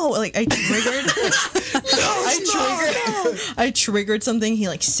like, no, like I triggered. I triggered something. He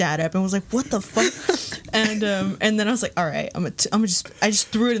like sat up and was like, what the fuck? And then I was like, all right, I just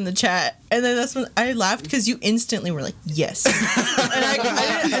threw it in the chat. And then that's when I laughed because you instantly were like, yes.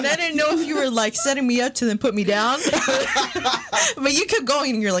 And I didn't know if you were like setting me up to then put me down. But you kept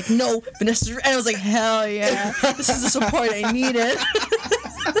going and you're like, no, Vanessa. And I was like, hell yeah, this is the support I needed.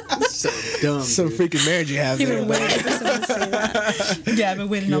 so dumb. Some dude. freaking marriage you have You've there. been waiting for someone to say that. Yeah, I've been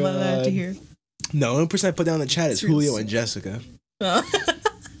waiting all my life to God. hear. No, one person I put down in the chat is Cereal Julio soup. and Jessica. Oh,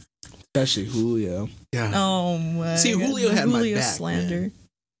 Especially Julio. Yeah. oh my See, God. Julio The had my Julio back, slander.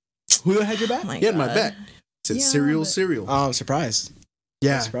 Julio had your back? Oh my He had my God. back. Said Yeah, cereal, but- cereal. Oh, I'm surprised.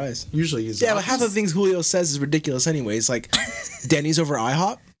 yeah. I'm surprised. Usually he's Yeah, but half the things Julio says is ridiculous anyways. Like Denny's over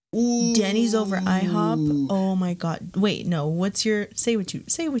IHOP. Denny's over IHOP. Oh my God. Wait, no. What's your say? What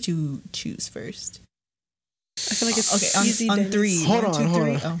you choose first? I feel like it's Okay, easy. on Dennis. three. Hold One, on, two, hold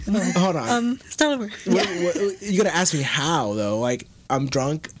three. on. Oh. Hold on. Start over. You gotta ask me how though. Like I'm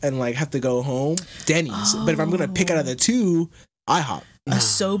drunk and like have to go home. Denny's. But if I'm gonna pick out of the two, IHOP. A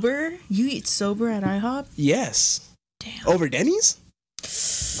sober? You eat sober at IHOP? Yes. Damn. Over Denny's?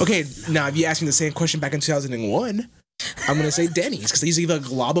 Okay, now if you ask me the same question back in 2001, I'm gonna say Denny's because they used to give a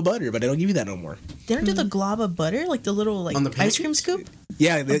glob of butter, but they don't give you that no more. They don't do the glob of butter, like the little like On the ice cream pancakes? scoop.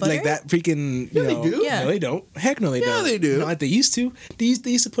 Yeah, they, butter? like that freaking. Yeah, they do. Yeah. No, they don't. Heck no, they don't. they do. Not like they used to. They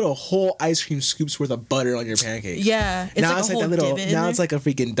used to put a whole ice cream scoop's worth of butter on your pancake. Yeah, it's now like it's a like whole that little. divot in Now there. it's like a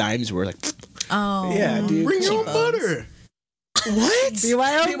freaking dime's worth. Like, Oh, Yeah, dude. Bring your own cheapos. butter. what?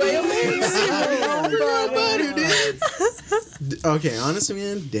 BYO. Bring your own butter, dude. Okay, honestly,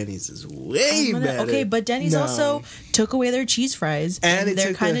 man, Denny's is way better. Okay, but Denny's No. also took away their cheese fries, And and they they're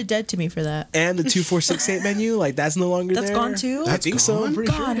took kind the- of dead to me for that. And the 2468 menu, like that's no longer That's there. gone too? I That's think so. I'm gone?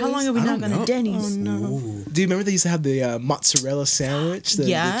 pretty God, sure. it how long is. have we I not don't gone to know. Denny's? Oh no. Ooh. Do you remember they used to have the mozzarella sandwich, the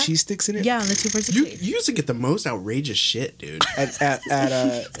Yeah. cheese sticks in it? Yeah, on the 2 for You, 6. you used to get the most outrageous shit, dude. At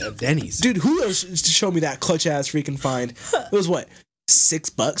At Denny's. dude, Julio showed me that clutch ass freaking find. It was what?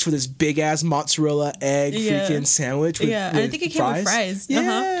 $6 for this big ass mozzarella egg Yeah. freaking sandwich. With, Yeah, and I think it came with fries. Yeah,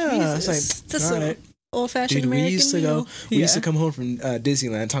 Uh-huh. it's like That's all a right. old-fashioned Dude, we American used to meal. go. We used to Yeah. come home from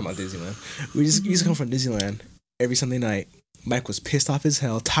Disneyland. Talking about Disneyland, we used to come from Disneyland every Sunday night. Mike was pissed off as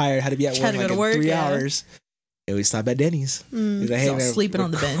hell, tired, had to be at work Had to like go to in work, 3 yeah. hours. And we stopped at Denny's. He's like, He's all sleeping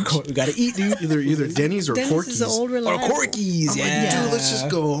on the bench. We gotta eat, dude. Either Denny's or Dennis Corky's. is an old Or reliable. Corky's, yeah. Dude, let's just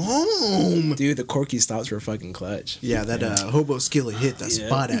go home. Dude, the Corky stops were fucking clutch. Yeah, that hobo skillet hit that Yeah.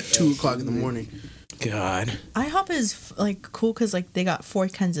 spot at 2 o'clock in the morning. God. IHOP is like cool because like they got 4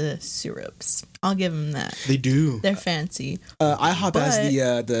 kinds of syrups. I'll give them that. They do. They're fancy. IHOP has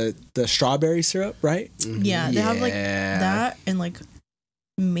But- the strawberry syrup, right? Yeah, they have like Yeah. that and like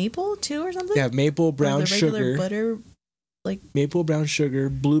maple too or something. They have maple, Or brown the regular sugar, butter. maple, brown sugar,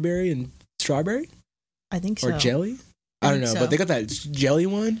 blueberry, and strawberry I think so. or jelly. I don't know, think so. but they got that jelly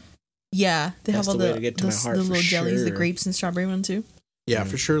one. Yeah, they That's have all the way the to get to my heart the for little jellies, the sure. grapes and strawberry one too. Yeah, Mm.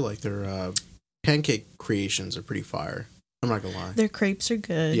 for sure. Like their pancake creations are pretty fire. I'm not gonna lie. Their crepes are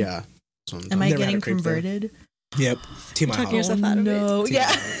good. Yeah. That's what I'm Am I Never had getting a crepe, though. converted? Yep. Team Talking IHOP. yourself out of it. No, yeah.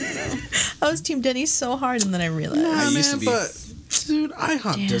 I was Team Denny's so hard, and then I realized. Nah, used to man, be. but dude,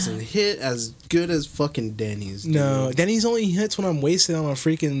 IHOP Damn. doesn't hit as good as fucking Denny's. Dude. No, Denny's only hits when I'm wasted on a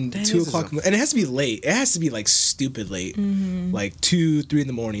freaking Denny's 2 is o'clock, a- and it has to be late. It has to be like stupid late, like 2, 3 in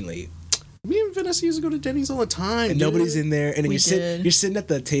the morning late, Me and Vanessa used to go to Denny's all the time. and dude. nobody's in there. And then We you're did. sitting at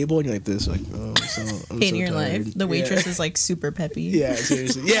the table, and you're like this, like, oh, I'm In so your tired. life, the waitress is like super peppy. Yeah,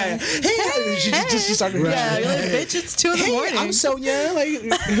 seriously. Yeah, hey, she started. Yeah, you're like, bitch, it's 2 in the Hey, morning. I'm Sonia. Like,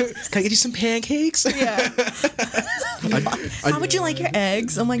 can I get you some pancakes? Yeah. How would you like your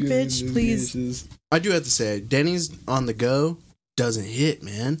eggs? I'm like, bitch, please. I do have to say, Denny's on the go doesn't hit,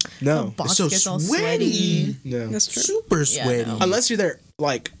 man. The No, box so gets all sweaty. sweaty. no. That's super Yeah, sweaty. no. Unless you're there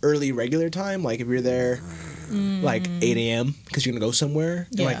like early regular time, like if you're there like 8 a.m. because you're gonna go somewhere.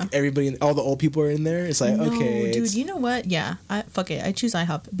 And, Yeah. like everybody, all the old people are in there. It's like, No, okay, dude, it's- you know what? Yeah, fuck it. I choose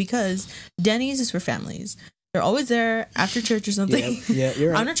IHOP because Denny's is for families. They're always there after church or something. yeah,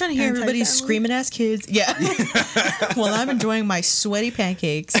 you're right. I'm not trying to hear everybody Anti-family. screaming ass kids. Yeah. While I'm enjoying my sweaty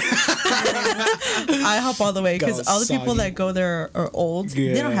pancakes. IHOP all the way because All all the people soggy. that go there are old.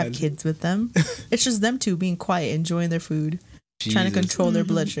 They don't have God. kids with them. It's just them two being quiet, enjoying their food, trying to Jesus. control their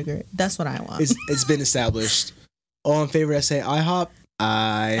blood sugar. That's what I want. It's been established. All in favor, I say IHOP.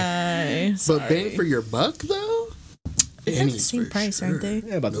 But bang for your buck, though? They're the Denny's same for price, aren't they?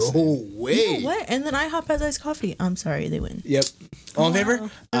 Yeah, about the No same. way. You know what? And then IHOP has iced coffee. I'm sorry, they win. Yep. All in favor? Wow.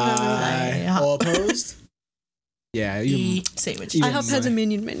 Aye. IHOP. All opposed? Yeah, you. Sandwich. Yeah. IHOP has a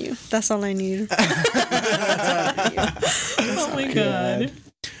minion menu. That's all I need. Oh my god.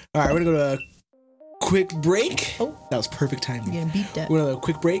 All right, we're gonna go to a quick break. Oh. That was perfect timing. You're gonna beat that. We're gonna go to a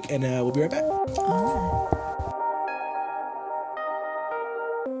quick break, and we'll be right back.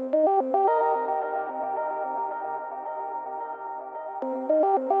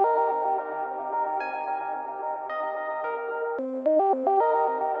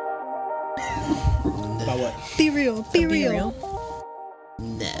 About what? Be real. Be real.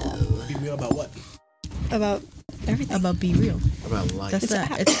 No. Be real about what? About everything. About be real. About life. That's It's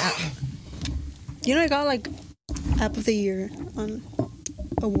that. app. It's app. You know, I got like app of the year on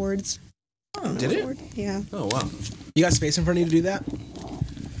awards. Oh, Did it? Award. Yeah. Oh, wow. You got space in front of you to do that?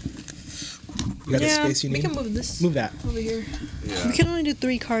 You got the Yeah, space you we need? can move this Move that. over here. We can only do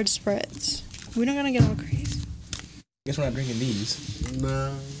 3 card spreads. We're not gonna get all crazy. Guess we're not drinking these.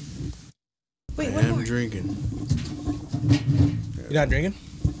 No. Wait, I one am more. drinking. You're not drinking?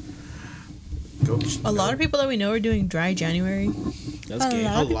 Coach. A lot of people that we know are doing dry January. That's gay.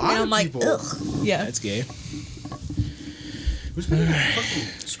 A lot And of I'm like, people. ugh. Yeah. That's gay. Who's making that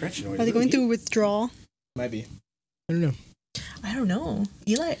fucking scratching noise? Are they going through withdrawal? Might be. I don't know. I don't know.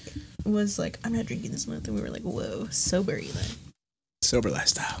 Eli was like, I'm not drinking this month. And we were like, whoa, sober Eli. Sober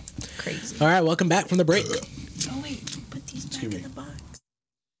lifestyle. Crazy. All right, welcome back from the break. Oh, wait. Put these back Excuse in me. the box.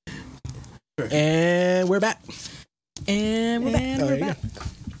 And we're back. And we're back. And Oh, we're there you back.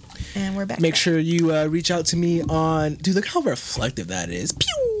 And we're back. Make sure you reach out to me on. Dude, look how reflective that is.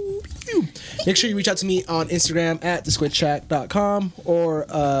 Pew, pew. Make sure you reach out to me on Instagram at thesquidshack.com or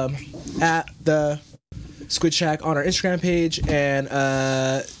at the Squid Shack on our Instagram page and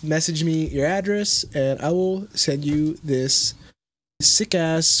message me your address and I will send you this sick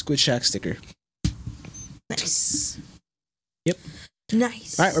ass Squid Shack sticker. Nice. Yep.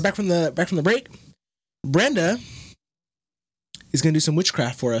 Nice. All right, we're back from the break. Brenda is gonna do some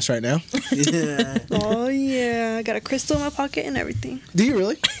witchcraft for us right now. Yeah. Oh yeah, I got a crystal in my pocket and everything. Do you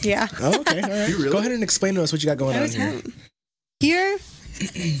really? Yeah. Oh, okay. All right. You really? Go ahead and explain to us what you got going I on was here. having. Here,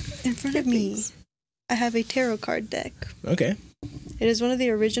 in front of me, I have a tarot card deck. Okay. It is one of the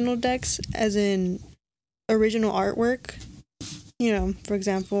original decks, as in original artwork. You know, for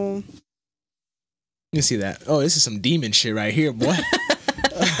example, You see that? Oh, this is some demon shit right here, boy.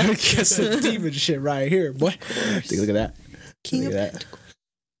 Get some demon shit right here, boy. Take a look at that. King Look of at that.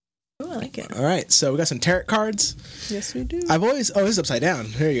 Oh, I like it. All right, so we got some tarot cards. Yes, we do. I've always this is upside down.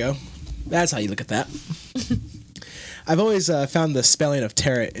 There you go. That's how you look at that. I've always found the spelling of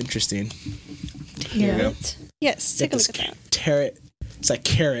tarot interesting. Here we go. Yes, take a Get look this at that. Tarot. It's like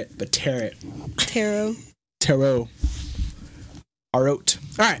carrot, but tarot. Tarot. Tarot. Arot.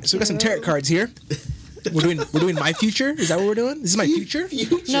 All right, so we got some tarot cards here. We're doing my future. Is that what we're doing? This is my future.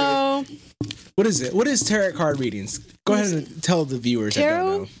 No, What is it? What is tarot card readings? Go ahead and tell the viewers that don't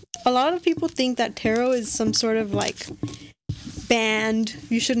tarot. know. A lot of people think that tarot is some sort of like banned.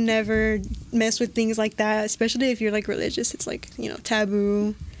 You should never mess with things like that, especially if you're like religious. It's like, you know,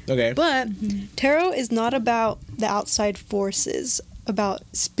 taboo. Okay. But tarot is not about the outside forces, about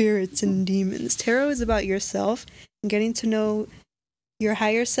spirits and demons. Tarot is about yourself and getting to know your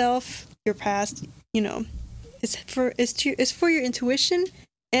higher self, your past, you know, It's for your intuition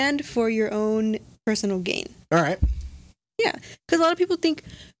and for your own personal gain. All right. Yeah, because a lot of people think,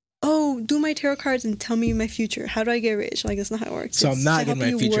 oh, do my tarot cards and tell me my future. How do I get rich? Like, that's not how it works. So It's I'm not to getting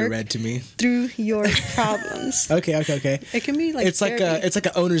help my you future work read to me. through your problems. Okay. It can be like It's like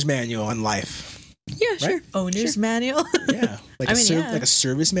an owner's manual on life. yeah, sure. Owner's manual. Yeah, like I mean, yeah. like a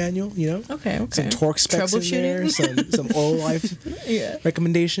service manual. You know, Okay. some torque specs in there, some oil life Yeah.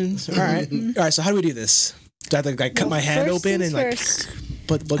 recommendations. All right. All right. So how do we do this? Do I have to like cut my hand first open things and like first.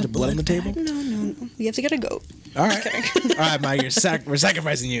 put a bunch of blood on the table? No. You have to get a goat. All right. All right, Mike. We're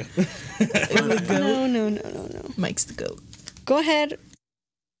sacrificing you. No. Mike's the goat. Go ahead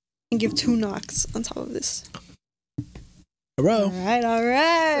and give 2 knocks on top of this. Bro. All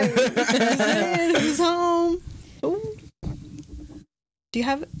right. Who's home? Ooh. Do you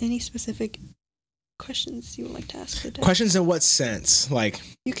have any specific questions you would like to ask the deck? Questions in what sense? Like,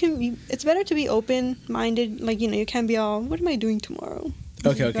 You can be. It's better to be open-minded. Like, you can't be all, what am I doing tomorrow?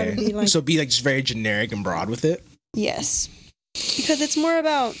 okay. You gotta be like- So be like just very generic and broad with it. Yes. Because it's more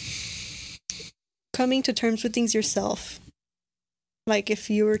about coming to terms with things yourself. Like, if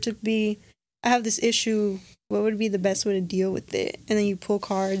you were to be, I have this issue, what would be the best way to deal with it? And then you pull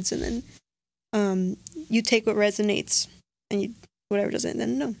cards, and then you take what resonates, and whatever doesn't,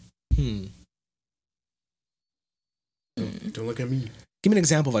 then no. Don't look at me. Give me an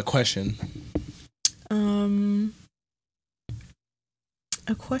example of a question.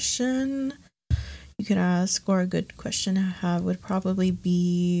 A question you could ask, or a good question to have, would probably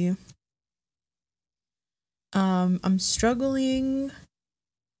be, I'm struggling.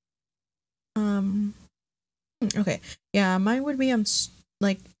 Okay, yeah, mine would be I'm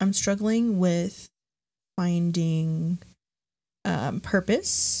struggling with finding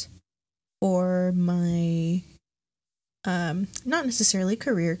purpose for my not necessarily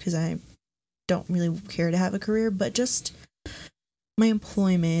career, because I don't really care to have a career, but just my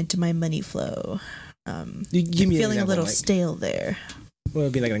employment, my money flow. You give me feeling an example, a little like, stale there. what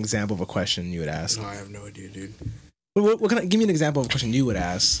would be like an example of a question you would ask? No, I have no idea, dude. What kind of, give me an examtle of a question you would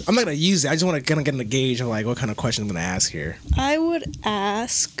ask. I'm not gonna use it. I just want to kind of get a gauge of like what kind of question I'm gonna ask here. I would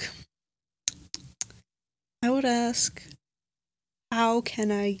ask, how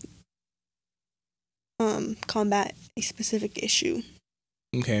can I combat a specific issue?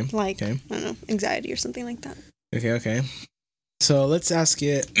 Okay. Like, Okay. I don't know, anxiety or something like that. Okay. So let's ask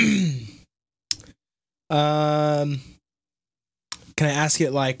it. Can I ask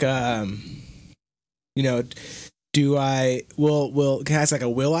it like do I can I ask like a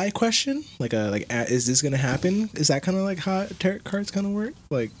will I question? Is this gonna happen? Is that kind of like how tarot cards kind of work?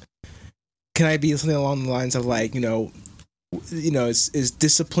 Like, can I be something along the lines of like, is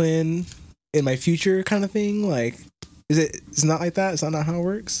discipline in my future kind of thing? Like, it's not like that? Is that not how it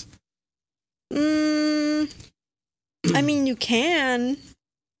works? I mean, you can,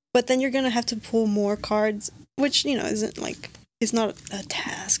 but then you're gonna have to pull more cards, which isn't like, it's not a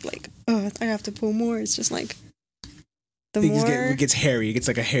task. Like, oh, I have to pull more. It's just like It gets hairy. It gets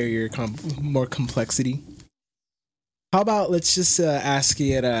like a hairier, more complexity. How about let's just ask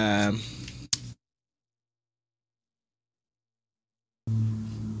it.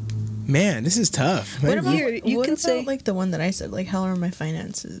 Man, this is tough. What about, You what can about say- like the one that I said, like, how are my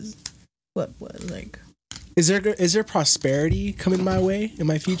finances? What like? Is there prosperity coming my way in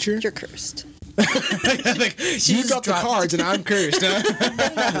my future? you're cursed. Like, you dropped the cards and I'm cursed. Huh?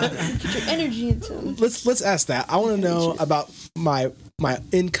 Put your energy into them. Let's ask that. I want to know about my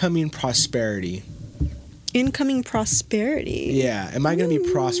incoming prosperity. Incoming prosperity. Yeah, am I gonna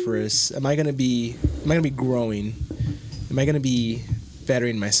be prosperous? Am I gonna be growing? Am I gonna be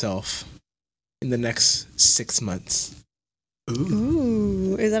bettering myself in the next 6 months?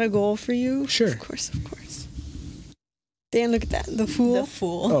 Ooh, is that a goal for you? Sure. Of course. Dan, look at that. The Fool. The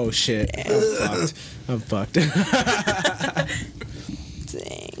Fool. Oh shit! I'm fucked. Dang.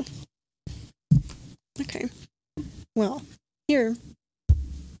 Okay. Well, here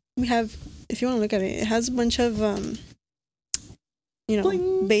we have, if you want to look at it, it has a bunch of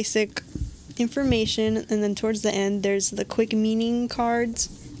Boing. basic information, and then towards the end there's the quick meaning cards,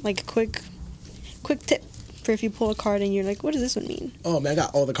 like quick tip for if you pull a card and you're like, what does this one mean? Oh man, I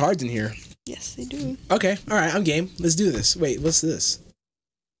got all the cards in here. Yes, they do. Okay, all right, I'm game. Let's do this. Wait, what's this?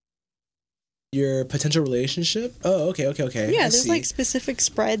 Your potential relationship? Oh, okay. Yeah, I there's see. like specific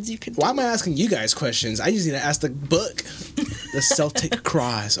spreads you could Why do. am I asking you guys questions? I just need to ask the book. The Celtic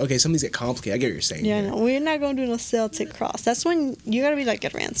Cross. Okay, some of these get complicated. I get what you're saying. Yeah, here. no, we're not going to do no Celtic Cross. That's when you gotta be like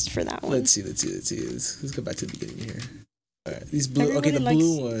advanced for that one. Let's see. Let's go back to the beginning here. All right, these blue. Everybody Okay, the likes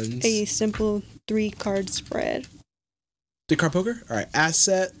blue ones. A simple 3-card spread. The card poker. All right,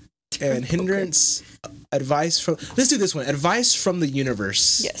 asset, And hindrance, advice from... Let's do this one. Advice from the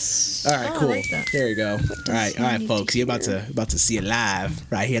universe. Yes. All right, Oh, I cool. like that. There you go. All right, folks. You're about to see it live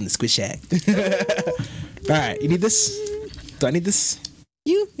right here in the Squid Shack. All right, you need this? Do I need this?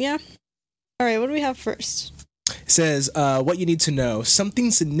 Yeah. All right, what do we have first? It says, what you need to know. Something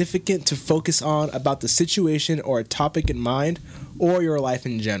significant to focus on about the situation or a topic in mind or your life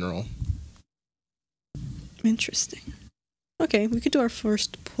in general. Interesting. Okay, we could do our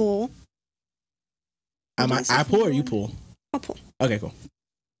first pull. I pull or you pull? I'll pull. Okay, cool.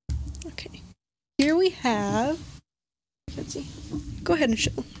 Okay. Here we have... Let's see. Go ahead and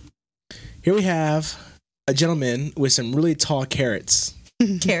show. Here we have a gentleman with some really tall carrots.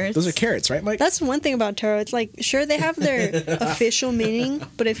 Carrots. Those are carrots, right, Mike? That's one thing about tarot. It's like, sure, they have their official meaning,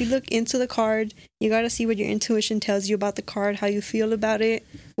 but if you look into the card, you got to see what your intuition tells you about the card, how you feel about it,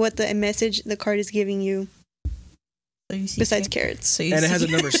 what the message the card is giving you. So you see Besides carrots. So you And it see has a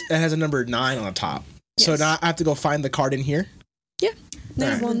number. It has a number 9 on the top. So Yes. now I have to go find the card in here. Yeah. Nine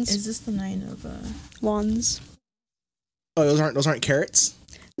Alright. of wands. Is this the 9 of Wands. Oh, those aren't carrots.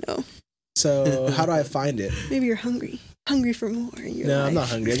 No. So how do I find it? Maybe you're hungry. Hungry for more in your No, life. I'm not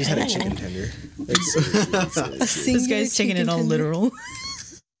hungry. I just had a chicken tender. A This singular guy's taking chicken it all tender. literal.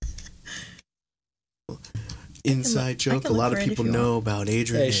 Inside joke. A look lot of for it if people you know about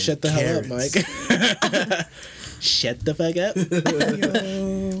Adrian. Hey, and shut the hell up, carrots. Mike. Shut the fuck up.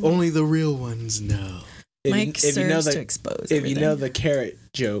 Only the real ones know. Mike if you know serves to the expose if everything. you know the carrot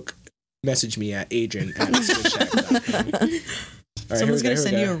joke, message me at Adrian at SquidShack.com. All right, Someone's here we gonna go,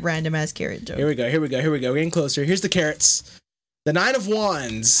 send here we you go. a random ass carrot joke. Here we go. We're getting closer. Here's the carrots. The 9 of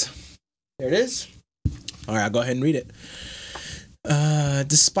Wands. There it is. All right, I'll go ahead and read it.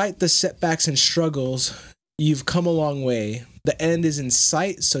 Despite the setbacks and struggles, you've come a long way. The end is in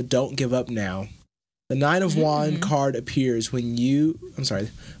sight, so don't give up now. The 9 of Wands card appears when you... I'm sorry.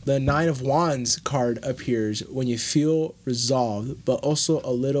 The 9 of Wands card appears when you feel resolved, but also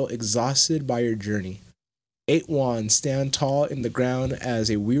a little exhausted by your journey. 8 wands stand tall in the ground as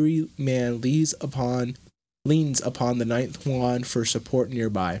a weary man leans upon the 9th wand for support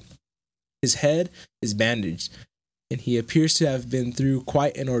nearby. His head is bandaged, and he appears to have been through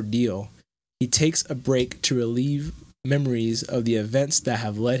quite an ordeal. He takes a break to relieve memories of the events that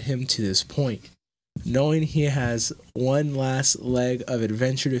have led him to this point, knowing he has one last leg of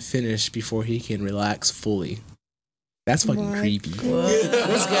adventure to finish before he can relax fully. That's fucking What? creepy.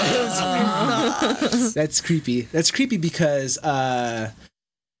 This That's creepy. That's creepy because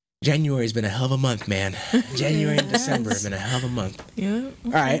January's been a hell of a month, man. January and December have been a hell of a month. Yeah.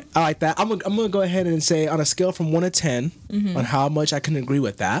 All right, I like that. I'm gonna go ahead and say on a scale from 1 to 10 on how much I can agree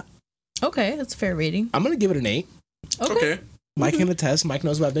with that. Okay, that's a fair rating. I'm gonna give it an 8. Okay. Mike can attest. Mike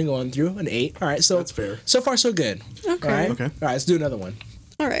knows what I've been going through. An 8. All right, so That's fair. so far so good. Okay. All right. Okay. All right, let's do another one.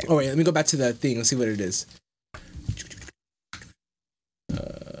 All right. Oh wait, let me go back to the thing and see what it is.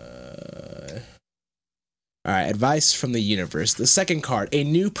 All right, advice from the universe. The second card, a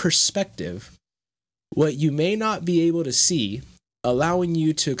new perspective. What you may not be able to see, allowing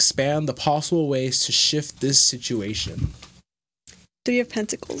you to expand the possible ways to shift this situation. 3 of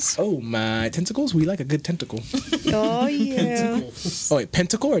Pentacles. Oh, my tentacles? We like a good tentacle. Oh, yeah. Oh, wait,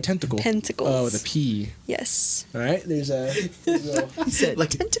 pentacle or tentacle? Pentacles. Oh, the P. Yes. All right, there's a little, He said Like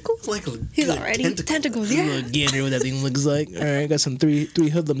tentacles. Like a He's good already tentacle. tentacles. Yeah. little gander what that thing looks like. All right, got some three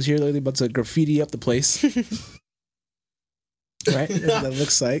hoodlums here. They're about to graffiti up the place. Right, that's what that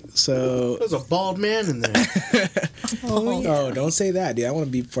looks like. So, There's a bald man in there. oh, don't say that, dude. I want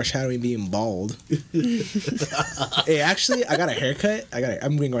to be foreshadowing being bald. Hey, actually, I got a haircut.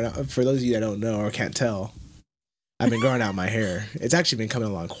 I'm been growing out. For those of you that don't know or can't tell, I've been growing out my hair. It's actually been coming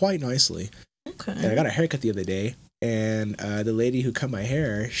along quite nicely. And I Okay. got a haircut the other day, and the lady who cut my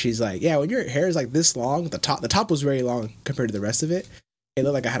hair, she's like, "Yeah, when your hair is like this long, the top was very long compared to the rest of it. It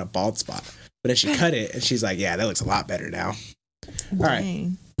looked like I had a bald spot." But then she cut it, and she's like, "Yeah, that looks a lot better now." All right.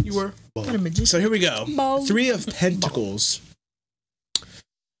 Dang. You were What a bald. magician. So here we go. Bald. 3 of Pentacles.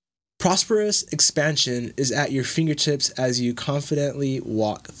 Prosperous expansion is at your fingertips as you confidently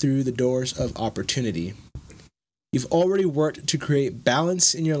walk through the doors of opportunity. You've already worked to create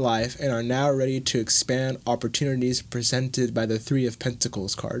balance in your life and are now ready to expand opportunities presented by the 3 of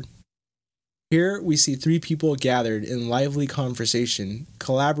Pentacles card. Here we see 3 people gathered in lively conversation,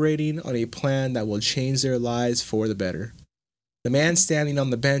 collaborating on a plan that will change their lives for the better. The man standing on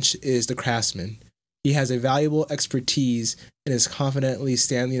the bench is the craftsman. He has a valuable expertise and is confidently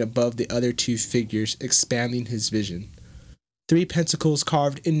standing above the other 2 figures, expanding his vision. 3 pentacles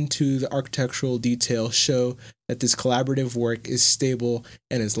carved into the architectural detail show that this collaborative work is stable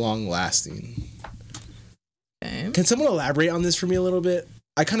and is long-lasting. Okay. Can someone elaborate on this for me a little bit?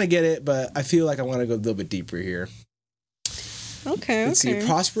 I kind of get it, but I feel like I want to go a little bit deeper here. Okay. Let's see.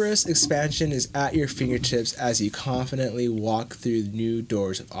 Prosperous expansion is at your fingertips as you confidently walk through new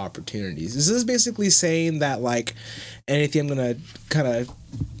doors of opportunities. This is basically saying that like anything I'm gonna kind of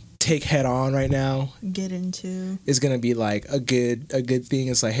take head on right now Get into. is gonna be like a good thing.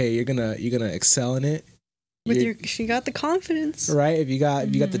 It's like, hey, you're gonna excel in it. She got the confidence. Right? If you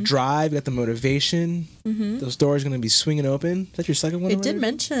got the drive, you got the motivation, those doors are gonna be swinging open. Is that your second one? It did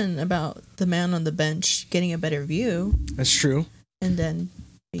mention about the man on the bench getting a better view, That's true. and then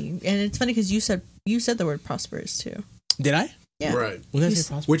being. And it's funny because you said the word prosperous too. Did I? Yeah. Right. When did I You say s-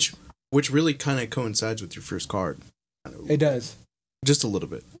 prosperous? Which really kind of coincides with your first card. It does. Just a little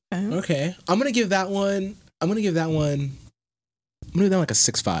bit. Okay. Okay. I'm gonna give that one like a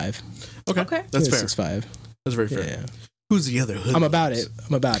 6.5. Okay. That's fair. 6.5. That's very fair. Yeah. Who's the other hood? I'm about it.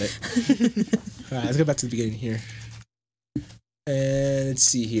 All right, let's go back to the beginning here. And let's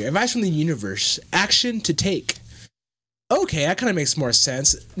see here. Advice from the universe. Action to take. Okay, that kind of makes more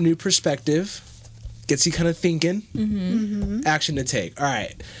sense. New perspective. Gets you kind of thinking. Action to take. All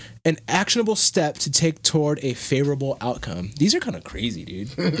right. An actionable step to take toward a favorable outcome. These are kind of crazy, dude.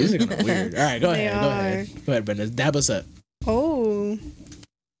 These are kind of weird. All right, go They ahead. Go ahead, Brenda. Dab us up. Oh.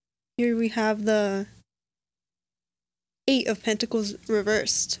 Here we have the 8 of Pentacles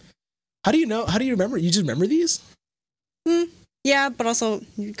reversed. How do you know? How do you remember? You just remember these? Yeah, but also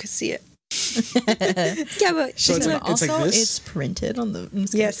you could see it. Yeah, but So it's like- also, this? it's printed on the.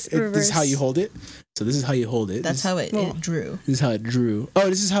 yes, This reverse. is how you hold it. So this is how you hold it. That's how it Well, drew. This is how it drew. Oh,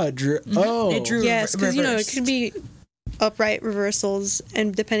 this is how it drew. Oh, It drew. Yes, because you know it reversed. could be upright reversals,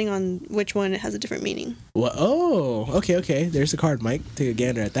 and depending on which one, it has a different meaning. Well, oh, okay. There's the card, Mike. Take a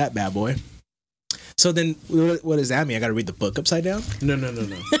gander at that bad boy. So then, what does that mean? I got to read the book upside down? No.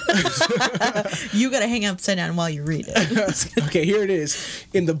 You gotta hang upside down while you read it. Okay, here it is.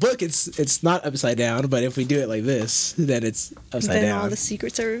 In the book, it's not upside down, but if we do it like this, then it's upside Then down. all the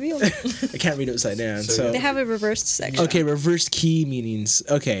secrets are revealed. I can't read it upside down. So So They have a reversed section. okay, reverse key meanings.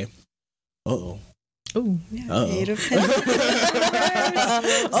 Okay. Uh-oh. Oh, Uh-oh. 8 of Pentacles.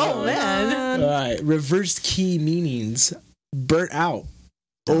 Oh, man. All right, reverse key meanings: burnt out,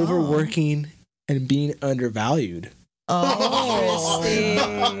 overworking, and being undervalued. oh,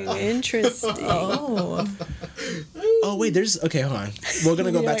 Interesting. oh. Oh wait, there's okay. Hold on, we're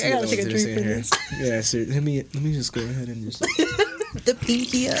gonna go Yeah, back to I the gotta other take a ones. drink for Here. Yeah, so let me just go ahead and just. The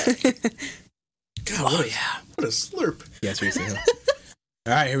pinky up. God, what a slurp. Yeah, seriously. All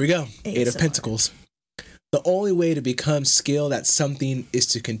right, here we go. 8 of ASMR. Pentacles. The only way to become skilled at something is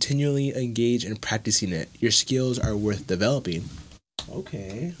to continually engage in practicing it. Your skills are worth developing.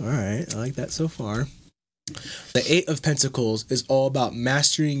 Okay, all right. I like that so far. The 8 of Pentacles is all about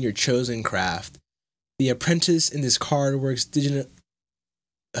mastering your chosen craft. The apprentice in this card works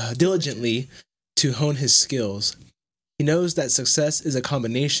diligently to hone his skills. He knows that success is a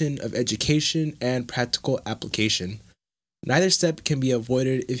combination of education and practical application. Neither step can be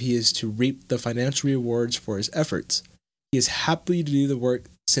avoided if he is to reap the financial rewards for his efforts. He is happy to do the work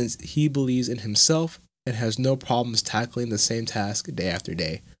since he believes in himself and has no problems tackling the same task day after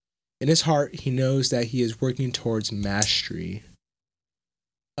day. In his heart, he knows that he is working towards mastery.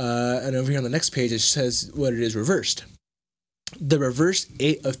 And over here on the next page, it says what it is reversed. The reversed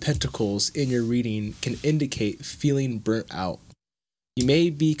 8 of Pentacles in your reading can indicate feeling burnt out. You may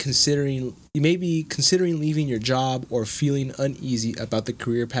be considering leaving your job or feeling uneasy about the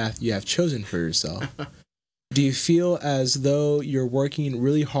career path you have chosen for yourself. Do you feel as though you're working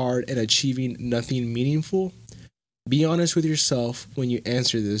really hard and achieving nothing meaningful? Be honest with yourself when you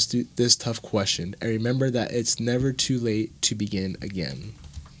answer this tough question, and remember that it's never too late to begin again.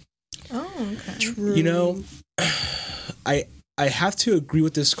 Oh, okay. True. You know, I have to agree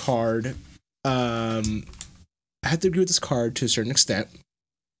with this card. I have to agree with this card to a certain extent.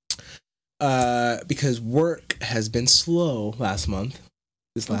 Because work has been slow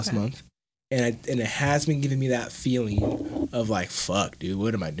this last month, and it has been giving me that feeling of like, fuck, dude,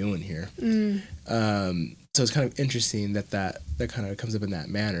 what am I doing here? So it's kind of interesting that kind of comes up in that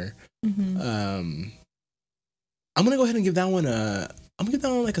manner. I'm gonna go ahead and give that one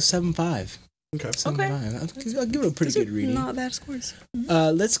like a 7.5. Okay. 7.5. I'll give it a pretty good reading. Not bad scores.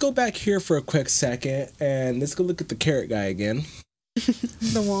 Let's go back here for a quick second and let's go look at the carrot guy again.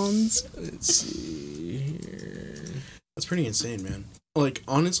 The wands. Let's see here. That's pretty insane, man. Like,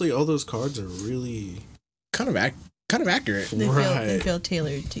 honestly, all those cards are really Kind of accurate. They feel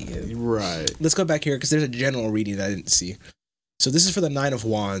tailored to you. right. Let's go back here because there's a general reading that I didn't see. So this is for the 9 of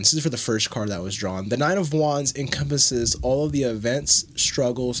Wands. This is for the first card that was drawn. The 9 of Wands encompasses all of the events,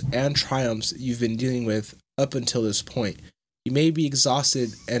 struggles, and triumphs you've been dealing with up until this point. You may be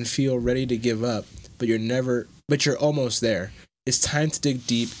exhausted and feel ready to give up, but you're almost there. It's time to dig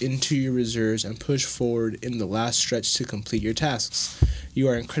deep into your reserves and push forward in the last stretch to complete your tasks. You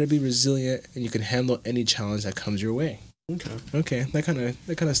are incredibly resilient and you can handle any challenge that comes your way. Okay, that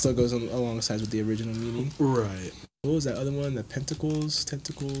kind of still goes alongside with the original meaning. Right. What was that other one? The tentacles.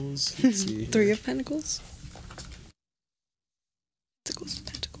 Let's see. Three of Pentacles. Tentacles.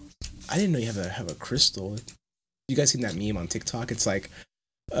 I didn't know you have a crystal. You guys seen that meme on TikTok? It's like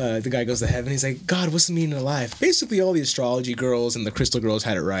the guy goes to heaven. He's like, God, what's the meaning of life? Basically, all the astrology girls and the crystal girls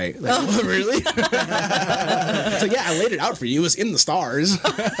had it right. Like, oh, really? So yeah, I laid it out for you. It was in the stars.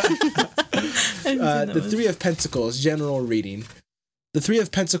 The Three of Pentacles, general reading. The Three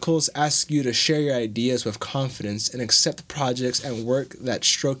of Pentacles asks you to share your ideas with confidence and accept projects and work that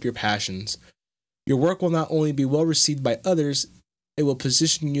stroke your passions. Your work will not only be well received by others, it will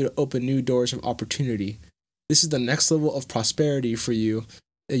position you to open new doors of opportunity. This is the next level of prosperity for you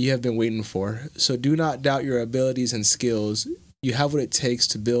that you have been waiting for. So do not doubt your abilities and skills. You have what it takes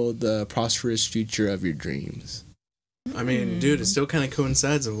to build the prosperous future of your dreams. I mean, dude, it still kind of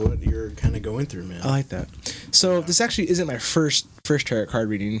coincides with what you're kind of going through, man. I like that. So this actually isn't my first tarot card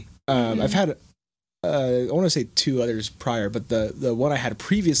reading. I've had, I want to say 2 others prior, but the one I had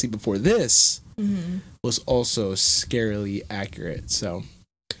previously before this was also scarily accurate. So,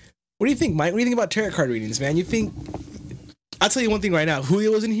 what do you think, Mike? What do you think about tarot card readings, man? You think? I'll tell you one thing right now. If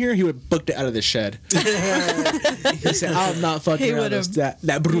Julio was in here, he would have booked it out of the shed. He said, I'm not fucking around with that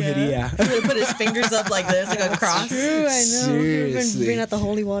brujeria. Yeah. He would have put his fingers up like this, like a cross. True, I know. Seriously. Been bringing out the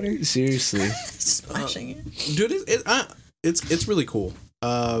holy water. Seriously. Splashing it. Dude, it's really cool.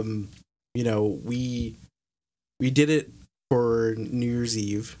 You know, we did it for New Year's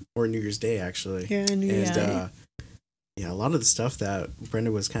Eve or New Year's Day, actually. Yeah, New Year's Day. Yeah, a lot of the stuff that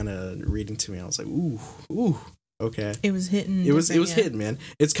Brenda was kind of reading to me, I was like, ooh. Okay. It was hitting. It was hitting, man.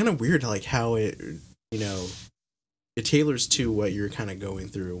 It's kind of weird, like how it, you know, it tailors to what you're kind of going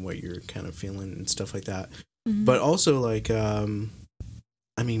through and what you're kind of feeling and stuff like that. Mm-hmm. But also, like, I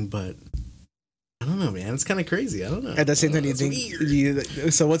mean, but I don't know, man. It's kind of crazy. I don't know. At the same time, you It's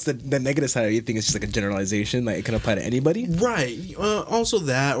think so? What's the negative side? You think it's just like a generalization, like it can apply to anybody? Right. Also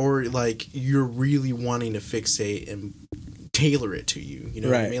that, or like you're really wanting to fixate and tailor it to you. You know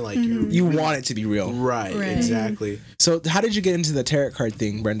what I Right. mean? Like You want it to be real, Right. Exactly. So, how did you get into the tarot card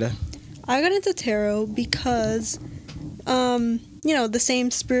thing, Brenda? I got into tarot because, you know, the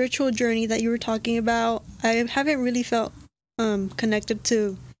same spiritual journey that you were talking about. I haven't really felt connected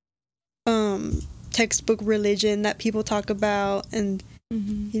to textbook religion that people talk about, and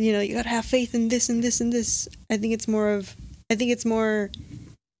you know, you gotta have faith in this and this and this. I think it's more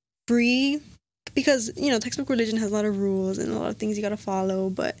free, because, you know, textbook religion has a lot of rules and a lot of things you gotta follow,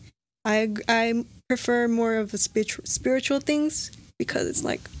 but I prefer more of a spiritual things, because it's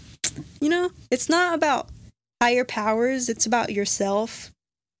like, you know, it's not about higher powers, it's about yourself,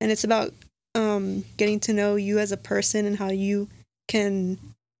 and it's about getting to know you as a person and how you can,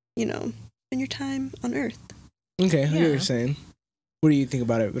 you know, spend your time on Earth. Okay, I hear what you're saying. What do you think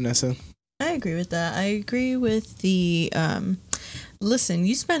about it, Vanessa? I agree with that. I agree with the listen,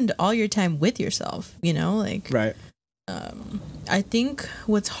 you spend all your time with yourself, you know, like Right. I think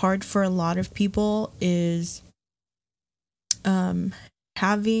what's hard for a lot of people is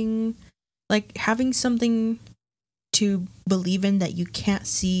having something to believe in that you can't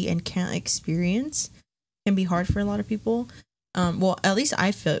see and can't experience can be hard for a lot of people. Well, at least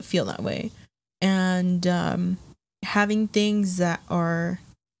I feel that way. And having things that are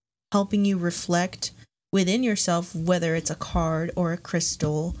helping you reflect within yourself, whether it's a card or a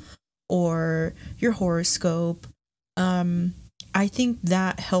crystal or your horoscope, I think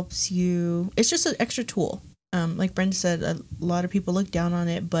that helps you. It's just an extra tool. Like Brenda said, a lot of people look down on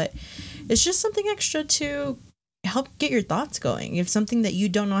it, but it's just something extra to help get your thoughts going. If something that you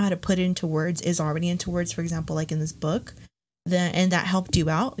don't know how to put into words is already into words, for example, like in this book, then and that helped you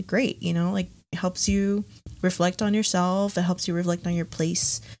out, great, you know, like it helps you reflect on yourself. It helps you reflect on your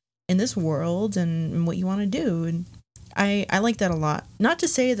place in this world and what you want to do. And I like that a lot. Not to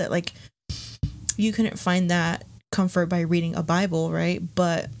say that like you couldn't find that comfort by reading a Bible, right?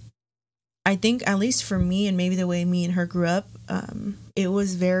 But I think, at least for me, and maybe the way me and her grew up, it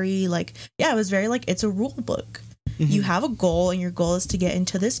was very like, it's a rule book. Mm-hmm. You have a goal, and your goal is to get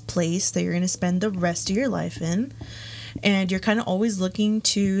into this place that you're going to spend the rest of your life in. And you're kind of always looking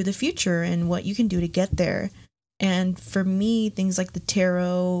to the future and what you can do to get there. And for me, things like the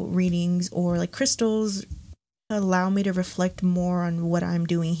tarot readings or like crystals allow me to reflect more on what I'm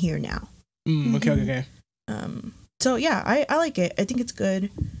doing here now. Okay. So yeah, I like it. I think it's good.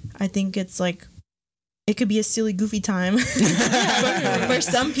 I think it's like, it could be a silly, goofy time for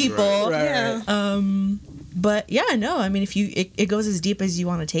some people. Right. But yeah, no, I mean, if it goes as deep as you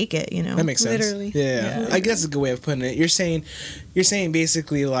want to take it, you know. That makes sense. Literally. Yeah. I guess that's a good way of putting it. You're saying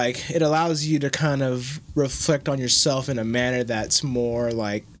basically like it allows you to kind of reflect on yourself in a manner that's more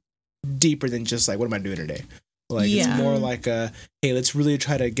like deeper than just like, what am I doing today? Like it's more like a, hey, let's really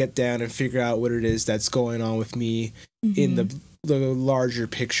try to get down and figure out what it is that's going on with me in the larger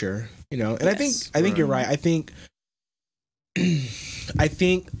picture, you know. And I think you're right. I think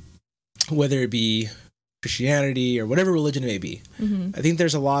whether it be Christianity or whatever religion it may be, I think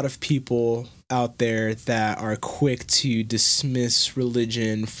there's a lot of people out there that are quick to dismiss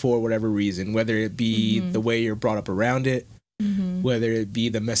religion for whatever reason, whether it be the way you're brought up around it, whether it be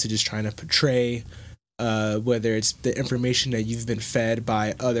the message it's trying to portray, whether it's the information that you've been fed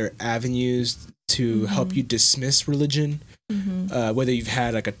by other avenues to help you dismiss religion, whether you've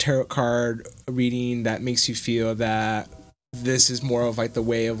had like a tarot card reading that makes you feel that this is more of like the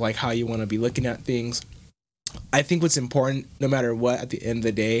way of like how you want to be looking at things. I think what's important, no matter what, at the end of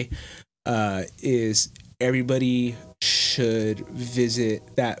the day, is everybody should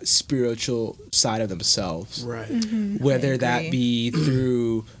visit that spiritual side of themselves. Right. Whether that be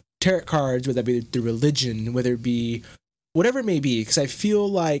through tarot cards, whether that be through religion, whether it be whatever it may be. Because I feel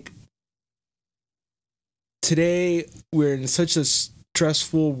like today we're in such a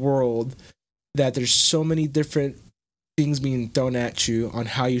stressful world that there's so many different things being thrown at you on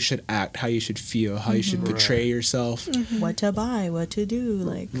how you should act, how you should feel, how you should portray yourself, what to buy, what to do,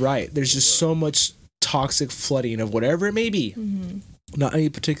 like right. There's just so much toxic flooding of whatever it may be, not any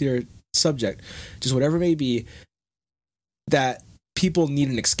particular subject, just whatever it may be, that people need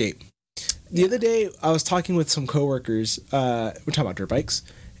an escape. The other day, I was talking with some coworkers. We're talking about dirt bikes,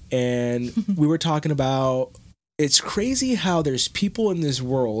 and we were talking about it's crazy how there's people in this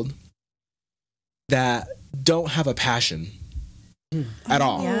world that don't have a passion at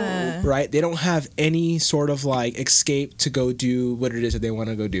all, right? They don't have any sort of like escape to go do what it is that they want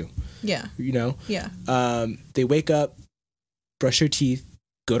to go do. Yeah. You know? Yeah. They wake up, brush their teeth,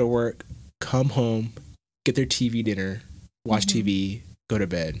 go to work, come home, get their TV dinner, watch TV, go to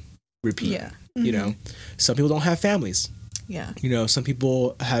bed, repeat. Yeah. You know? Some people don't have families. Yeah. You know, some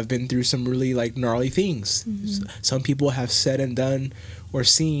people have been through some really like gnarly things. Some people have said and done or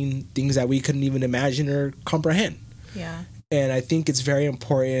seen things that we couldn't even imagine or comprehend. Yeah. And I think it's very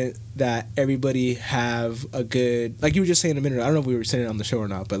important that everybody have a good, like you were just saying a minute, I don't know if we were saying it on the show or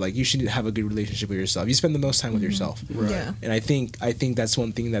not, but like you should have a good relationship with yourself. You spend the most time with yourself. Right. Yeah. And I think that's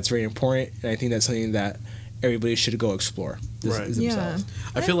one thing that's very important, and I think that's something that everybody should go explore. Themselves.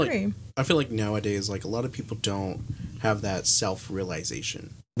 I feel like nowadays, like a lot of people don't have that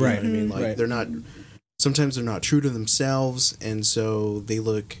self-realization. You know what I mean? Like sometimes they're not true to themselves, and so they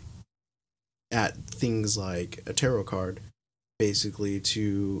look at things like a tarot card basically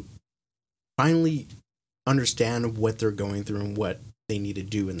to finally understand what they're going through and what they need to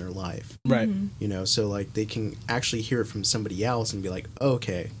do in their life. Right. You know, so like they can actually hear it from somebody else and be like,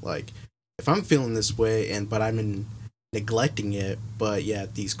 okay, like if I'm feeling this way but I'm neglecting it, but yeah,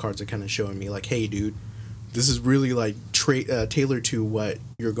 these cards are kind of showing me like, hey dude, this is really like tailored to what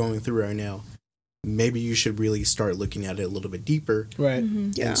you're going through right now. Maybe you should really start looking at it a little bit deeper. Right.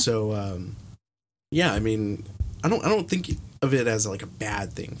 Yeah. And so, yeah, I mean, I don't think of it as like a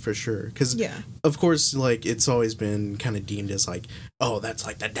bad thing for sure. Because, of course, like it's always been kind of deemed as like, oh, that's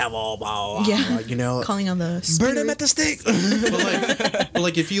like the devil, blah, blah, blah, you know, calling on the spirits. Burn him at the stake. but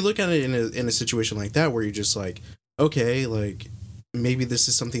like if you look at it in a situation like that where you're just like, okay, like maybe this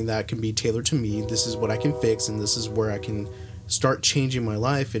is something that can be tailored to me. This is what I can fix, and this is where I can start changing my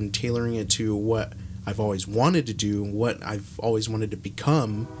life and tailoring it to what I've always wanted to do, what I've always wanted to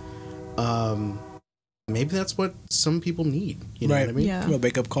become. Maybe that's what some people need. You know what I mean? Yeah. A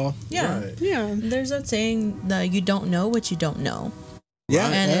wake up call. Yeah. Right. Yeah. There's that saying that you don't know what you don't know. Yeah.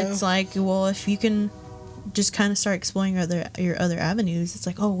 And it's like, well, if you can just kind of start exploring your other avenues, it's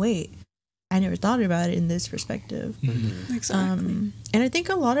like, oh wait, I never thought about it in this perspective. Exactly. And I think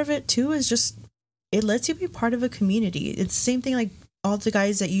a lot of it too is just it lets you be part of a community. It's the same thing like all the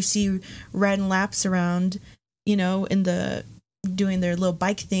guys that you see riding laps around, you know, doing their little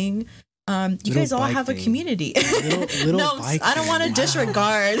bike thing. You guys all have a community. Little no, I don't want to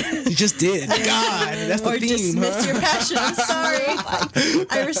disregard. You just did. God, that's the or theme. Or dismiss your passion. I'm sorry.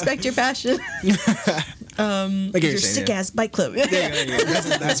 I respect your passion. Like your sick ass bike club.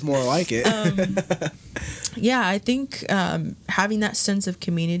 That's more like it. Yeah, I think having that sense of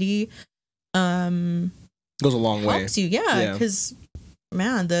community goes a long way. Helps you, yeah, because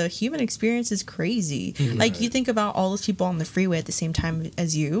man, the human experience is crazy. Like, you think about all those people on the freeway at the same time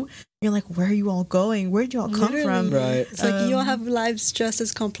as you. You're like, where are you all going? Where did you all come Literally. from? Right. It's like you all have lives just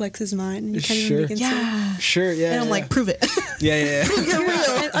as complex as mine. You can't Sure. even begin Yeah. Sure, yeah. And I'm like, prove it. yeah. You're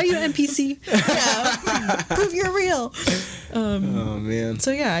real. Are you an NPC? Yeah. Prove you're real. Oh, man.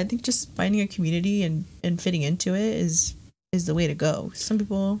 So yeah, I think just finding a community and fitting into it is the way to go. Some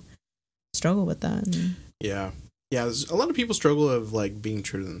people struggle with that. And, Yeah. Yeah, a lot of people struggle of like being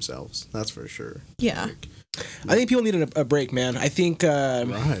true to themselves. That's for sure. yeah. Like, I think people need a break, man. I think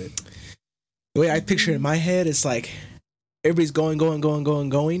right. the way I picture it in my head, it's like everybody's going,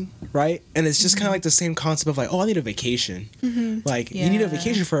 right? And it's just kind of like the same concept of like, oh, I need a vacation. Like, you need a Yeah.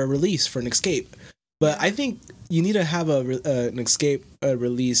 vacation for a release, for an escape. But I think you need to have an escape, a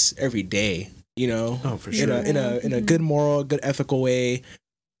release every day, you know? Oh, for In sure. a good moral, good ethical way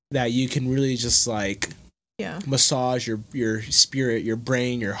that you can really just like Yeah. massage your spirit, your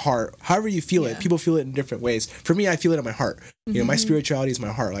brain, your heart, however you feel it. Yeah. People feel it in different ways. For me, I feel it in my heart. You know, my spirituality is my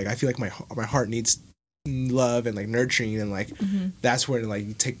heart. Like, I feel like my heart needs love and like nurturing, and like that's where like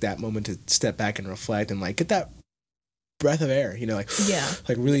you take that moment to step back and reflect and like get that breath of air. You know, like Yeah.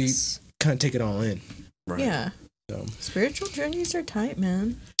 like really kind of take it all in. Right. Yeah. So Spiritual journeys are tight,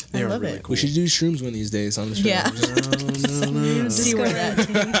 man. They I are love really it. cool. we should do shrooms one of these days on the show. Yeah. No. See where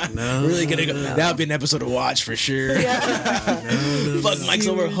that No. Really gonna go. That would be an episode to watch for sure. Fuck, Mike's See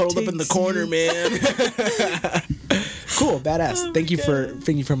over where it huddled up in the takes corner, you. man. Cool, badass. Oh thank you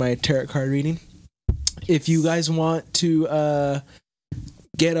my for my tarot card reading. If you guys want to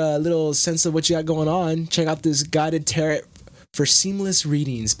get a little sense of what you got going on, check out this guided tarot for seamless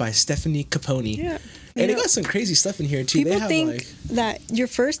readings by Stephanie Capone. Yeah. And You it know, got some crazy stuff in here too. people They have think like that your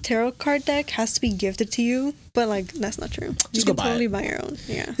first tarot card deck has to be gifted to you, but like that's not true. Just You go can buy totally it. buy your own.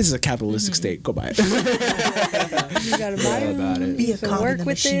 Yeah. this is a capitalistic state. Go buy it. You gotta buy Forgot about them. it. Be a You can cog in work the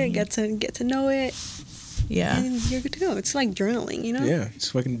with machine. it, get to know it, Yeah. and you're good to go. It's like journaling, you know? Yeah,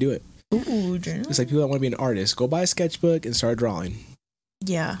 just fucking do it. Ooh, journal. It's like people that want to be an artist. Go buy a sketchbook and start drawing.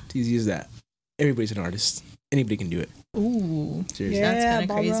 Yeah. It's easy as that. Everybody's an artist. Anybody can do it. Ooh. Seriously. Yeah. That's kinda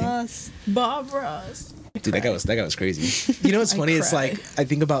Bob crazy. Ross. Bob Ross. Dude, that guy was crazy. You know what's I funny? It's cry. like I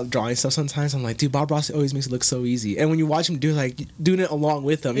think about drawing stuff sometimes. I'm like, dude, Bob Ross always makes it look so easy. And when you watch him do like doing it along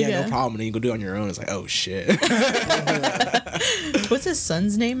with him, Yeah. no problem. And then you go do it on your own. It's like, oh shit. What's his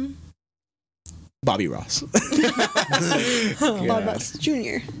son's name? Bobby Ross. Bob Ross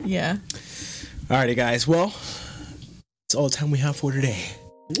Jr. Yeah. Alrighty, guys. Well, it's all the time we have for today.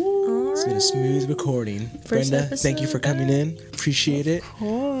 It's been a smooth recording. First Brenda, thank you for coming in. Appreciate it.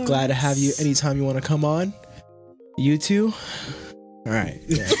 Oh. Glad to have you anytime you want to come on. You too. All right.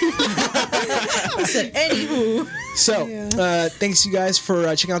 Yeah. I said, anywho. So, Yeah. thanks you guys for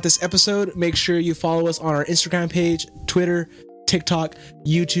checking out this episode. Make sure you follow us on our Instagram page, Twitter, TikTok,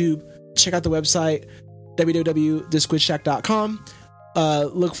 YouTube. Check out the website, www.thesquidshack.com.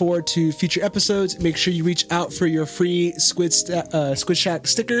 Look forward to future episodes. Make sure you reach out for your free Squid Shack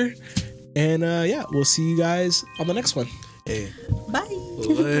sticker. And yeah, we'll see you guys on the next one. Hey. Bye.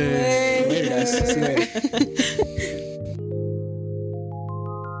 Later, guys. See you later.